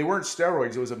 and they weren't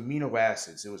steroids, it was amino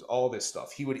acids, it was all this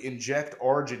stuff. He would inject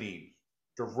arginine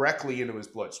directly into his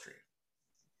bloodstream.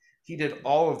 He did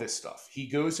all of this stuff. He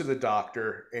goes to the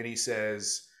doctor and he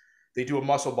says, they do a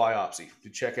muscle biopsy to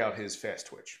check out his fast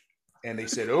twitch. And they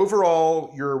said,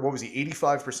 overall, you're,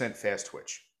 85% fast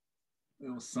twitch. It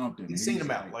was something. Insane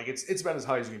amount. Like, it's about as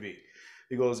high as you can be.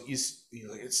 He goes,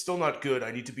 it's still not good.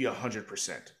 I need to be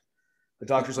 100%. The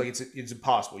doctor's like, it's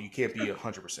impossible. You can't be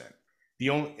 100%.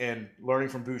 And learning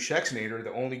from Boo Schexnayder,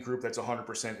 the only group that's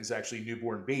 100% is actually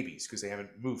newborn babies because they haven't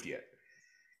moved yet.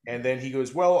 And then he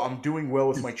goes, well, I'm doing well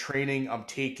with my training. I'm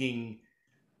taking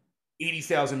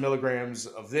 80,000 milligrams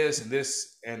of this and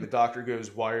this. And the doctor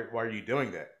goes, why are you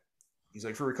doing that? He's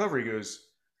like, for recovery.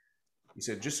 He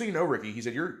said, just so you know, Ricky, he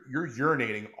said, you're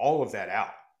urinating all of that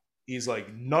out. He's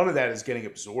like, none of that is getting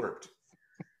absorbed.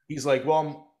 He's like,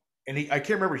 well, I can't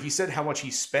remember. He said how much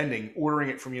he's spending ordering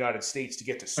it from the United States to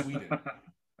get to Sweden.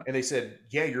 And they said,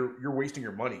 yeah, you're wasting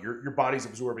your money. Your body's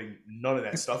absorbing none of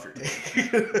that stuff you're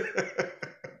taking.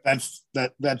 That's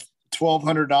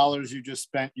 $1,200 you just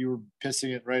spent. You were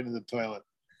pissing it right into the toilet.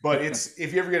 But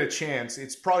if you ever get a chance,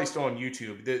 it's probably still on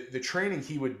YouTube. The training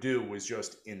he would do was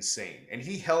just insane. And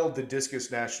he held the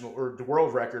discus national or the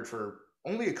world record for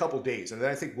only a couple days. And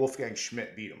then I think Wolfgang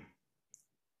Schmidt beat him.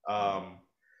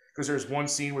 Because there's one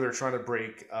scene where they're trying to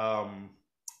break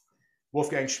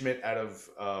Wolfgang Schmidt out of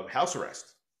house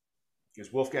arrest.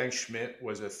 Because Wolfgang Schmidt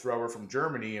was a thrower from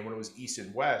Germany, and when it was East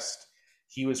and West,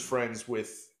 he was friends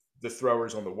with the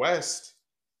throwers on the West,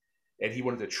 and he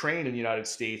wanted to train in the United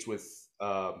States with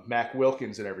Mac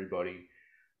Wilkins and everybody.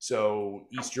 So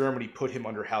East Germany put him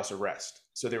under house arrest.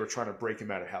 So they were trying to break him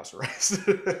out of house arrest.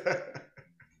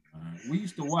 We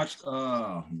used to watch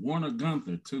Werner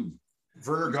Gunther too.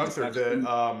 Werner Gunther,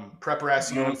 the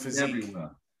Preparation Physique.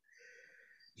 Everywhere.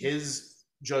 His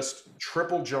just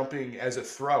triple jumping as a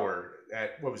thrower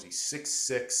at, what was he,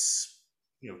 6'6",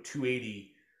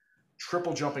 280,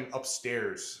 triple jumping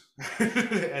upstairs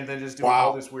and then just doing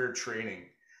all this weird training.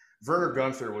 Werner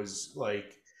Gunther was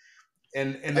like,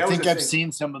 and that I think I've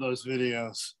seen some of those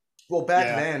videos. Well,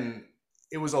 back then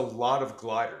it was a lot of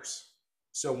gliders.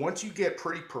 So once you get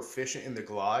pretty proficient in the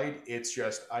glide, it's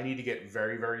just, I need to get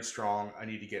very, very strong. I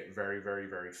need to get very, very,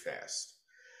 very fast.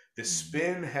 The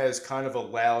spin has kind of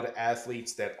allowed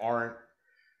athletes that aren't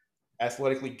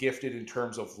athletically gifted in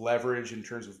terms of leverage, in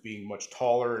terms of being much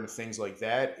taller and things like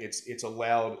that. It's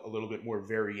allowed a little bit more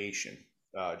variation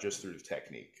just through the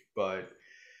technique. But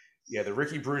yeah, the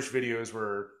Ricky Bruce videos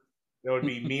that would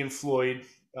be me and Floyd.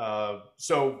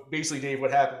 So basically, Dave,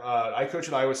 what happened? I coach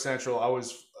at Iowa Central. I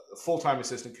was a full-time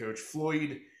assistant coach.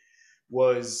 Floyd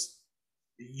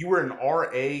you were an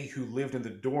RA who lived in the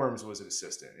dorms, was an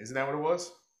assistant. Isn't that what it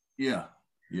was? Yeah.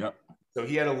 Yep. So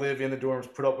he had to live in the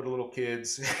dorms, put up with the little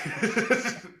kids,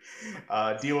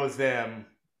 deal with them.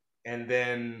 And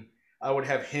then I would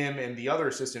have him and the other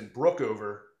assistant, Brooke,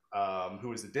 over, who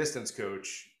was the distance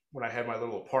coach, when I had my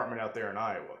little apartment out there in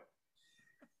Iowa.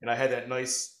 And I had that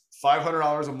nice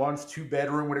 $500 a month,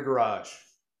 2-bedroom with a garage.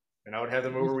 And I would have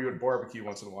them over. We would barbecue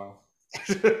once in a while.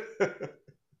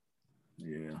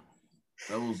 Yeah.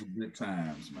 Those were good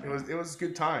times, man. It was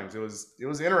good times. It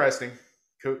was interesting.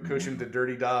 Coaching the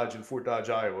Dirty Dodge in Fort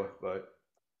Dodge, Iowa, but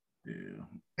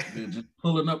just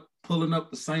pulling up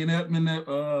the St.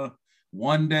 Edmund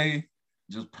one day,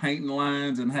 just painting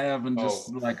lines and having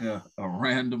just like a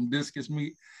random discus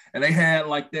meet, and they had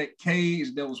like that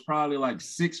cage that was probably like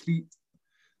 6 feet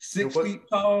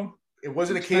tall. It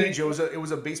wasn't a cage. It was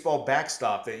a baseball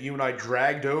backstop that you and I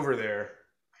dragged over there,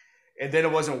 and then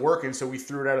it wasn't working, so we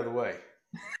threw it out of the way.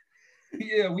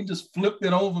 Yeah, we just flipped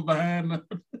it over behind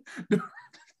the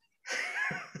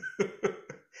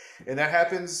and that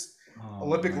happens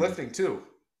Olympic lifting too.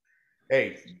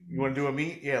 Hey, you want to do a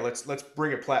meet? Yeah, let's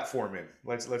bring a platform in.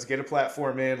 Let's get a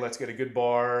platform in. Let's get a good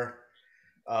bar.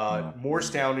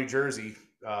 Morristown, New Jersey,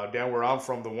 down where I'm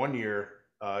from, the one year,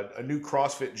 a new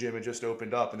CrossFit gym had just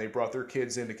opened up, and they brought their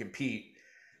kids in to compete,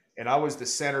 and I was the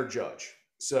center judge.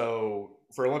 So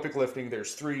for Olympic lifting,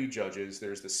 there's 3 judges.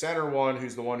 There's the center one,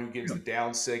 who's the one who gives the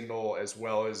down signal as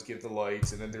well as give the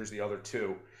lights, and then there's the other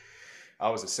 2. I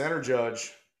was a center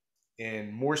judge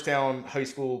in Morristown High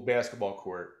School basketball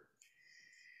court.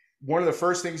 One of the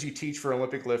first things you teach for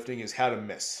Olympic lifting is how to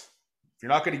miss. If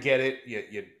you're not going to get it,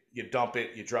 you dump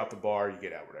it, you drop the bar, you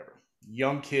get out, whatever.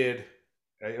 Young kid,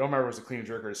 I don't remember if it was a clean and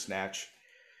jerk or a snatch,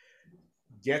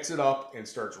 gets it up and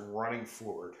starts running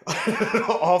forward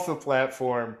off the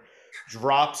platform,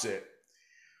 drops it,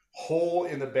 hole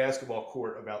in the basketball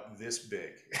court about this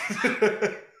big.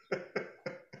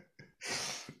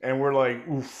 And we're like,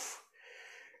 oof.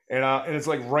 And it's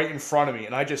like right in front of me.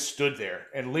 And I just stood there.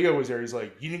 And Leo was there. He's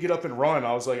like, you didn't get up and run.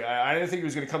 I was like, I didn't think he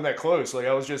was going to come that close. Like,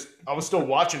 I was still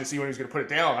watching to see when he was going to put it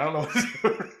down. I don't know.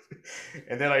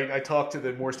 And then I talked to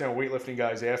the Morristown weightlifting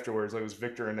guys afterwards. Like, it was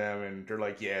Victor and them. And they're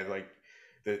like, yeah, like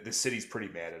the city's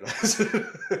pretty mad at us.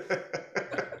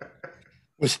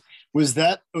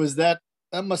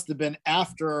 that must have been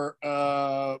after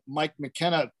Mike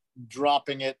McKenna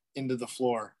dropping it into the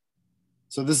floor.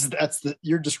 So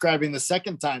you're describing the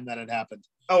second time that it happened.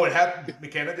 Oh, it happened.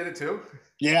 McKenna did it too?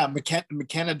 Yeah,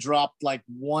 McKenna dropped like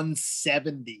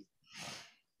 170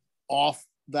 off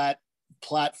that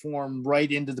platform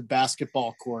right into the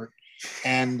basketball court.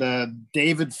 and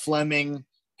David Fleming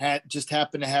just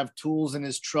happened to have tools in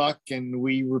his truck, and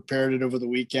we repaired it over the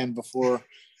weekend before.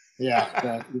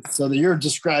 Yeah. So you're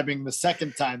describing the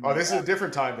second time. Oh, this is a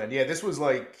different time then. Yeah, this was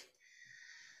like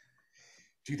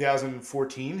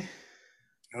 2014.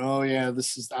 Oh yeah,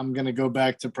 I'm gonna go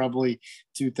back to probably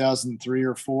 2003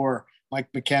 or 4. Mike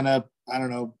McKenna, I don't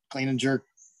know, clean and jerk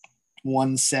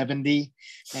 170,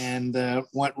 and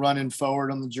went running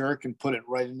forward on the jerk and put it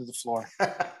right into the floor.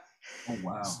 Oh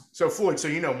wow! So Floyd, so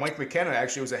Mike McKenna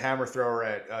actually was a hammer thrower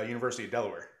at University of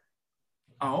Delaware.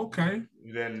 Oh, okay.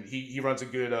 Then he runs a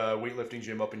good weightlifting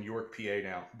gym up in York, PA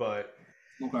now. But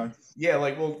okay, yeah,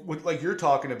 like you're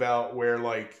talking about, where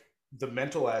like the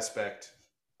mental aspect.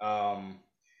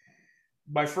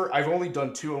 I've only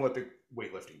done 2 Olympic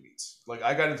weightlifting meets. Like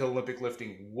I got into Olympic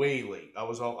lifting way late. I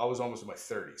was almost in my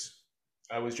 30s.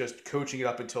 I was just coaching it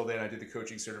up until then. I did the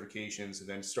coaching certifications and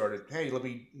then started, hey, let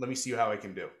me see how I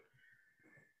can do.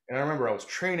 And I remember I was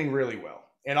training really well.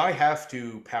 And I have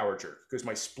to power jerk because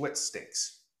my split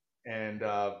stinks. And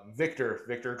Victor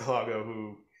Glago,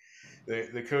 who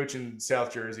the coach in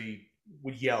South Jersey,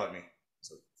 would yell at me.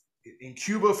 So in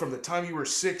Cuba, from the time you were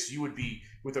 6, you would be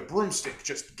with a broomstick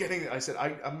just getting it. I said,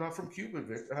 I'm not from Cuba,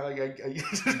 Victor.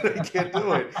 I can't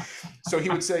do it. So he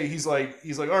would say, he's like,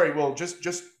 all right, well,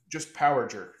 just power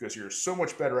jerk because you're so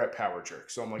much better at power jerk.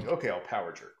 So I'm like, okay, I'll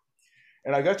power jerk.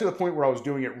 And I got to the point where I was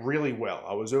doing it really well.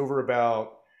 I was over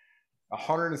about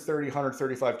 130,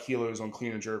 135 kilos on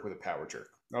clean and jerk with a power jerk.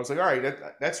 And I was like, all right,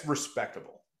 that's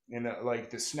respectable. And like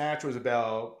the snatch was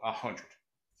about 100.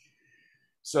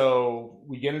 So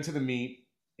we get into the meet,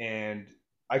 and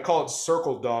I call it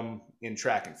circle dumb in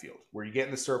track and field, where you get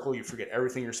in the circle, you forget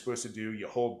everything you're supposed to do, you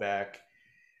hold back.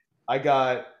 I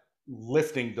got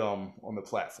lifting dumb on the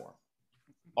platform.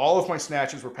 All of my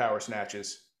snatches were power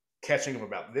snatches, catching them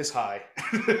about this high.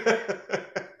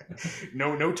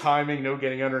 No timing, no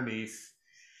getting underneath.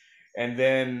 And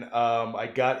then I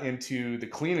got into the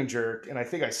clean and jerk, and I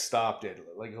think I stopped it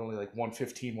only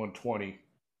 115, 120.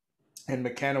 And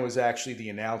McKenna was actually the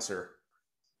announcer,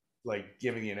 like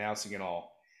giving the announcing and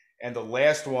all. And the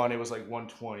last one, it was like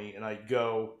 120, and I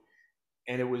go,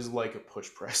 and it was like a push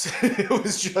press. It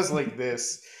was just like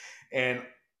this. And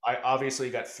I obviously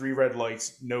got 3 red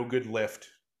lights, no good lift.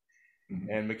 Mm-hmm.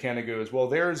 And McKenna goes, well,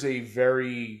 there's a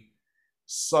very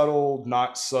subtle,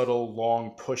 not subtle,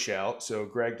 long push out. So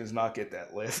Gregg does not get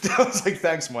that lift. I was like,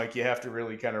 thanks, Mike. You have to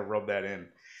really kind of rub that in.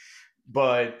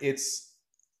 But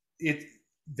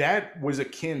that was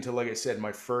akin to, like I said,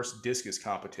 my first discus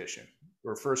competition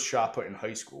or first shot put in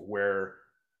high school, where,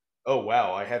 oh,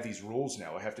 wow, I have these rules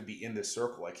now. I have to be in this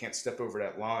circle. I can't step over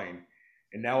that line.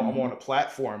 And now I'm on a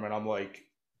platform, and I'm like,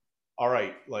 all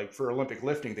right, like for Olympic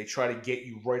lifting, they try to get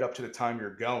you right up to the time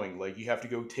you're going. Like you have to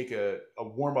go take a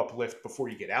warm-up lift before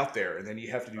you get out there, and then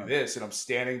you have to do this. And I'm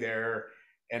standing there,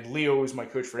 and Leo was my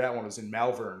coach for that one, was in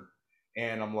Malvern.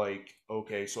 And I'm like,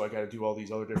 okay, so I got to do all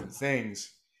these other different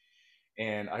things.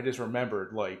 And I just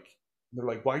remembered, like, they're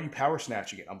like, why are you power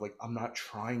snatching it? I'm like, I'm not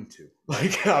trying to.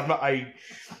 Like,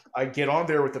 I get on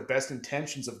there with the best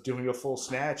intentions of doing a full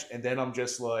snatch, and then I'm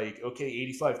just like, okay,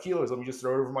 85 kilos, let me just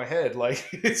throw it over my head. Like,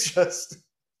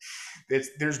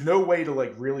 there's no way to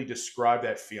like really describe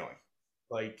that feeling.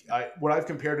 Like, what I've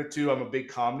compared it to, I'm a big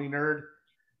comedy nerd,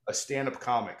 a stand-up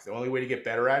comic. The only way to get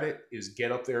better at it is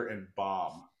get up there and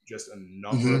bomb just a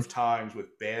number of times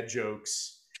with bad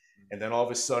jokes, and then all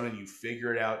of a sudden you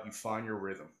figure it out, you find your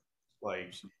rhythm.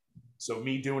 Like, so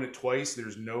me doing it twice,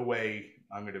 there's no way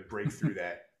I'm going to break through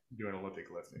that doing Olympic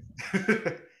lifting.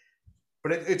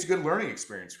 But it's a good learning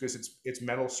experience because it's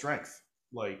mental strength.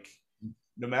 Like,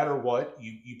 no matter what,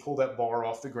 you pull that bar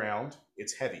off the ground,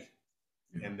 it's heavy.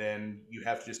 Yeah. And then you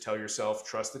have to just tell yourself,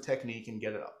 trust the technique and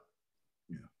get it up.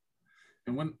 Yeah.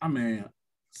 And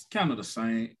it's kind of the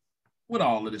same with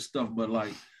all of this stuff, but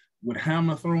like with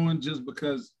hammer throwing, just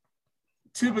because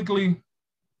typically,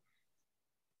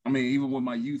 even with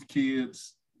my youth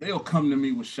kids, they'll come to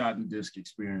me with shot and disc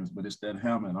experience, but it's that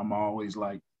hammer. And I'm always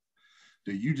like,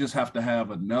 do you just have to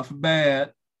have enough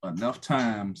enough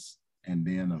times, and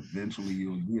then eventually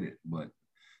you'll get it. But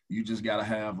you just got to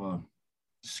have a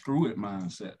screw it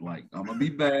mindset. Like, I'm going to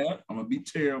be bad, I'm going to be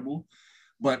terrible,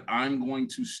 but I'm going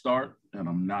to start and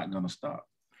I'm not going to stop,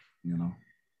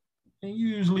 And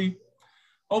usually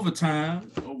over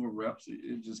time, over reps,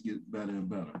 it just gets better and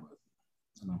better. But,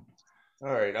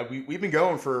 All right. We've been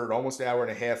going for almost an hour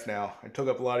and a half now. I took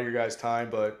up a lot of your guys' time,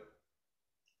 but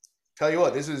tell you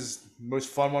what, this is the most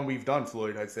fun one we've done,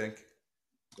 Floyd, I think.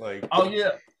 Like, oh,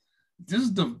 yeah. This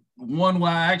is the one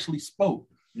where I actually spoke,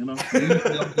 I'm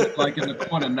just like in the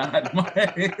corner nodding my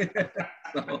head.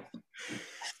 So.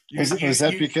 Is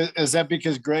that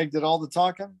because Gregg did all the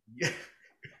talking? Yeah.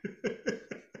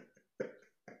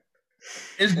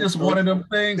 It's just one of them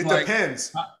things. It like,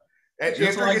 depends. After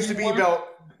it gets to be about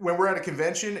when we're at a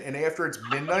convention and after it's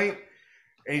midnight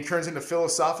and he turns into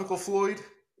philosophical Floyd,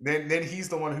 then he's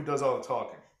the one who does all the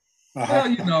talking. Well,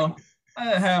 you know, I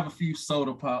have a few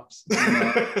soda pops. You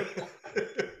know.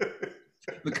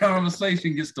 The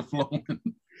conversation gets to flowing.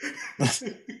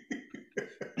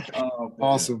 Oh,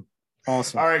 awesome. All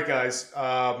right, guys. It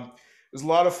was a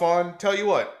lot of fun. Tell you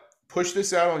what, push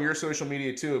this out on your social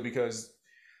media too, because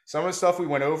some of the stuff we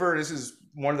went over, this is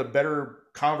one of the better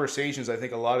conversations I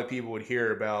think a lot of people would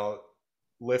hear about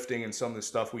lifting and some of the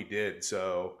stuff we did.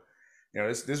 So, you know,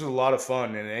 this was a lot of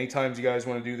fun. And anytime you guys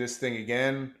want to do this thing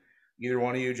again, either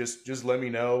one of you, just let me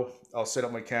know. I'll set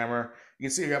up my camera. You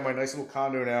can see I got my nice little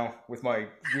condo now with my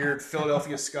weird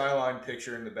Philadelphia skyline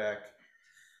picture in the back.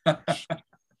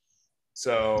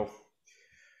 So,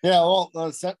 yeah, well,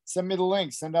 send me the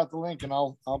link. Send out the link, and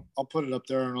I'll put it up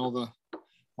there on all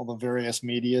the various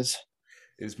medias.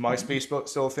 Is MySpace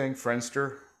still a thing?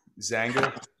 Friendster,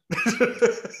 Zanga.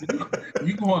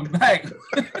 You going back?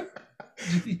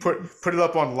 Put it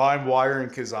up on LimeWire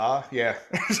and Kazaa. Yeah.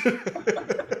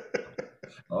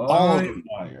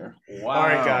 LimeWire. Wow. All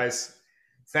right, guys.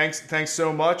 Thanks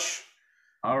so much.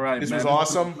 All right. This was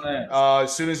awesome.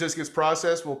 As soon as this gets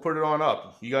processed, we'll put it on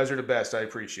up. You guys are the best. I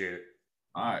appreciate it.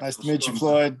 All right. Nice to meet you,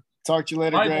 Floyd. Talk to you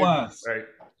later, Greg. Likewise. All right.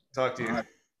 Talk to you. All right.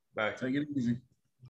 Bye. Take it easy.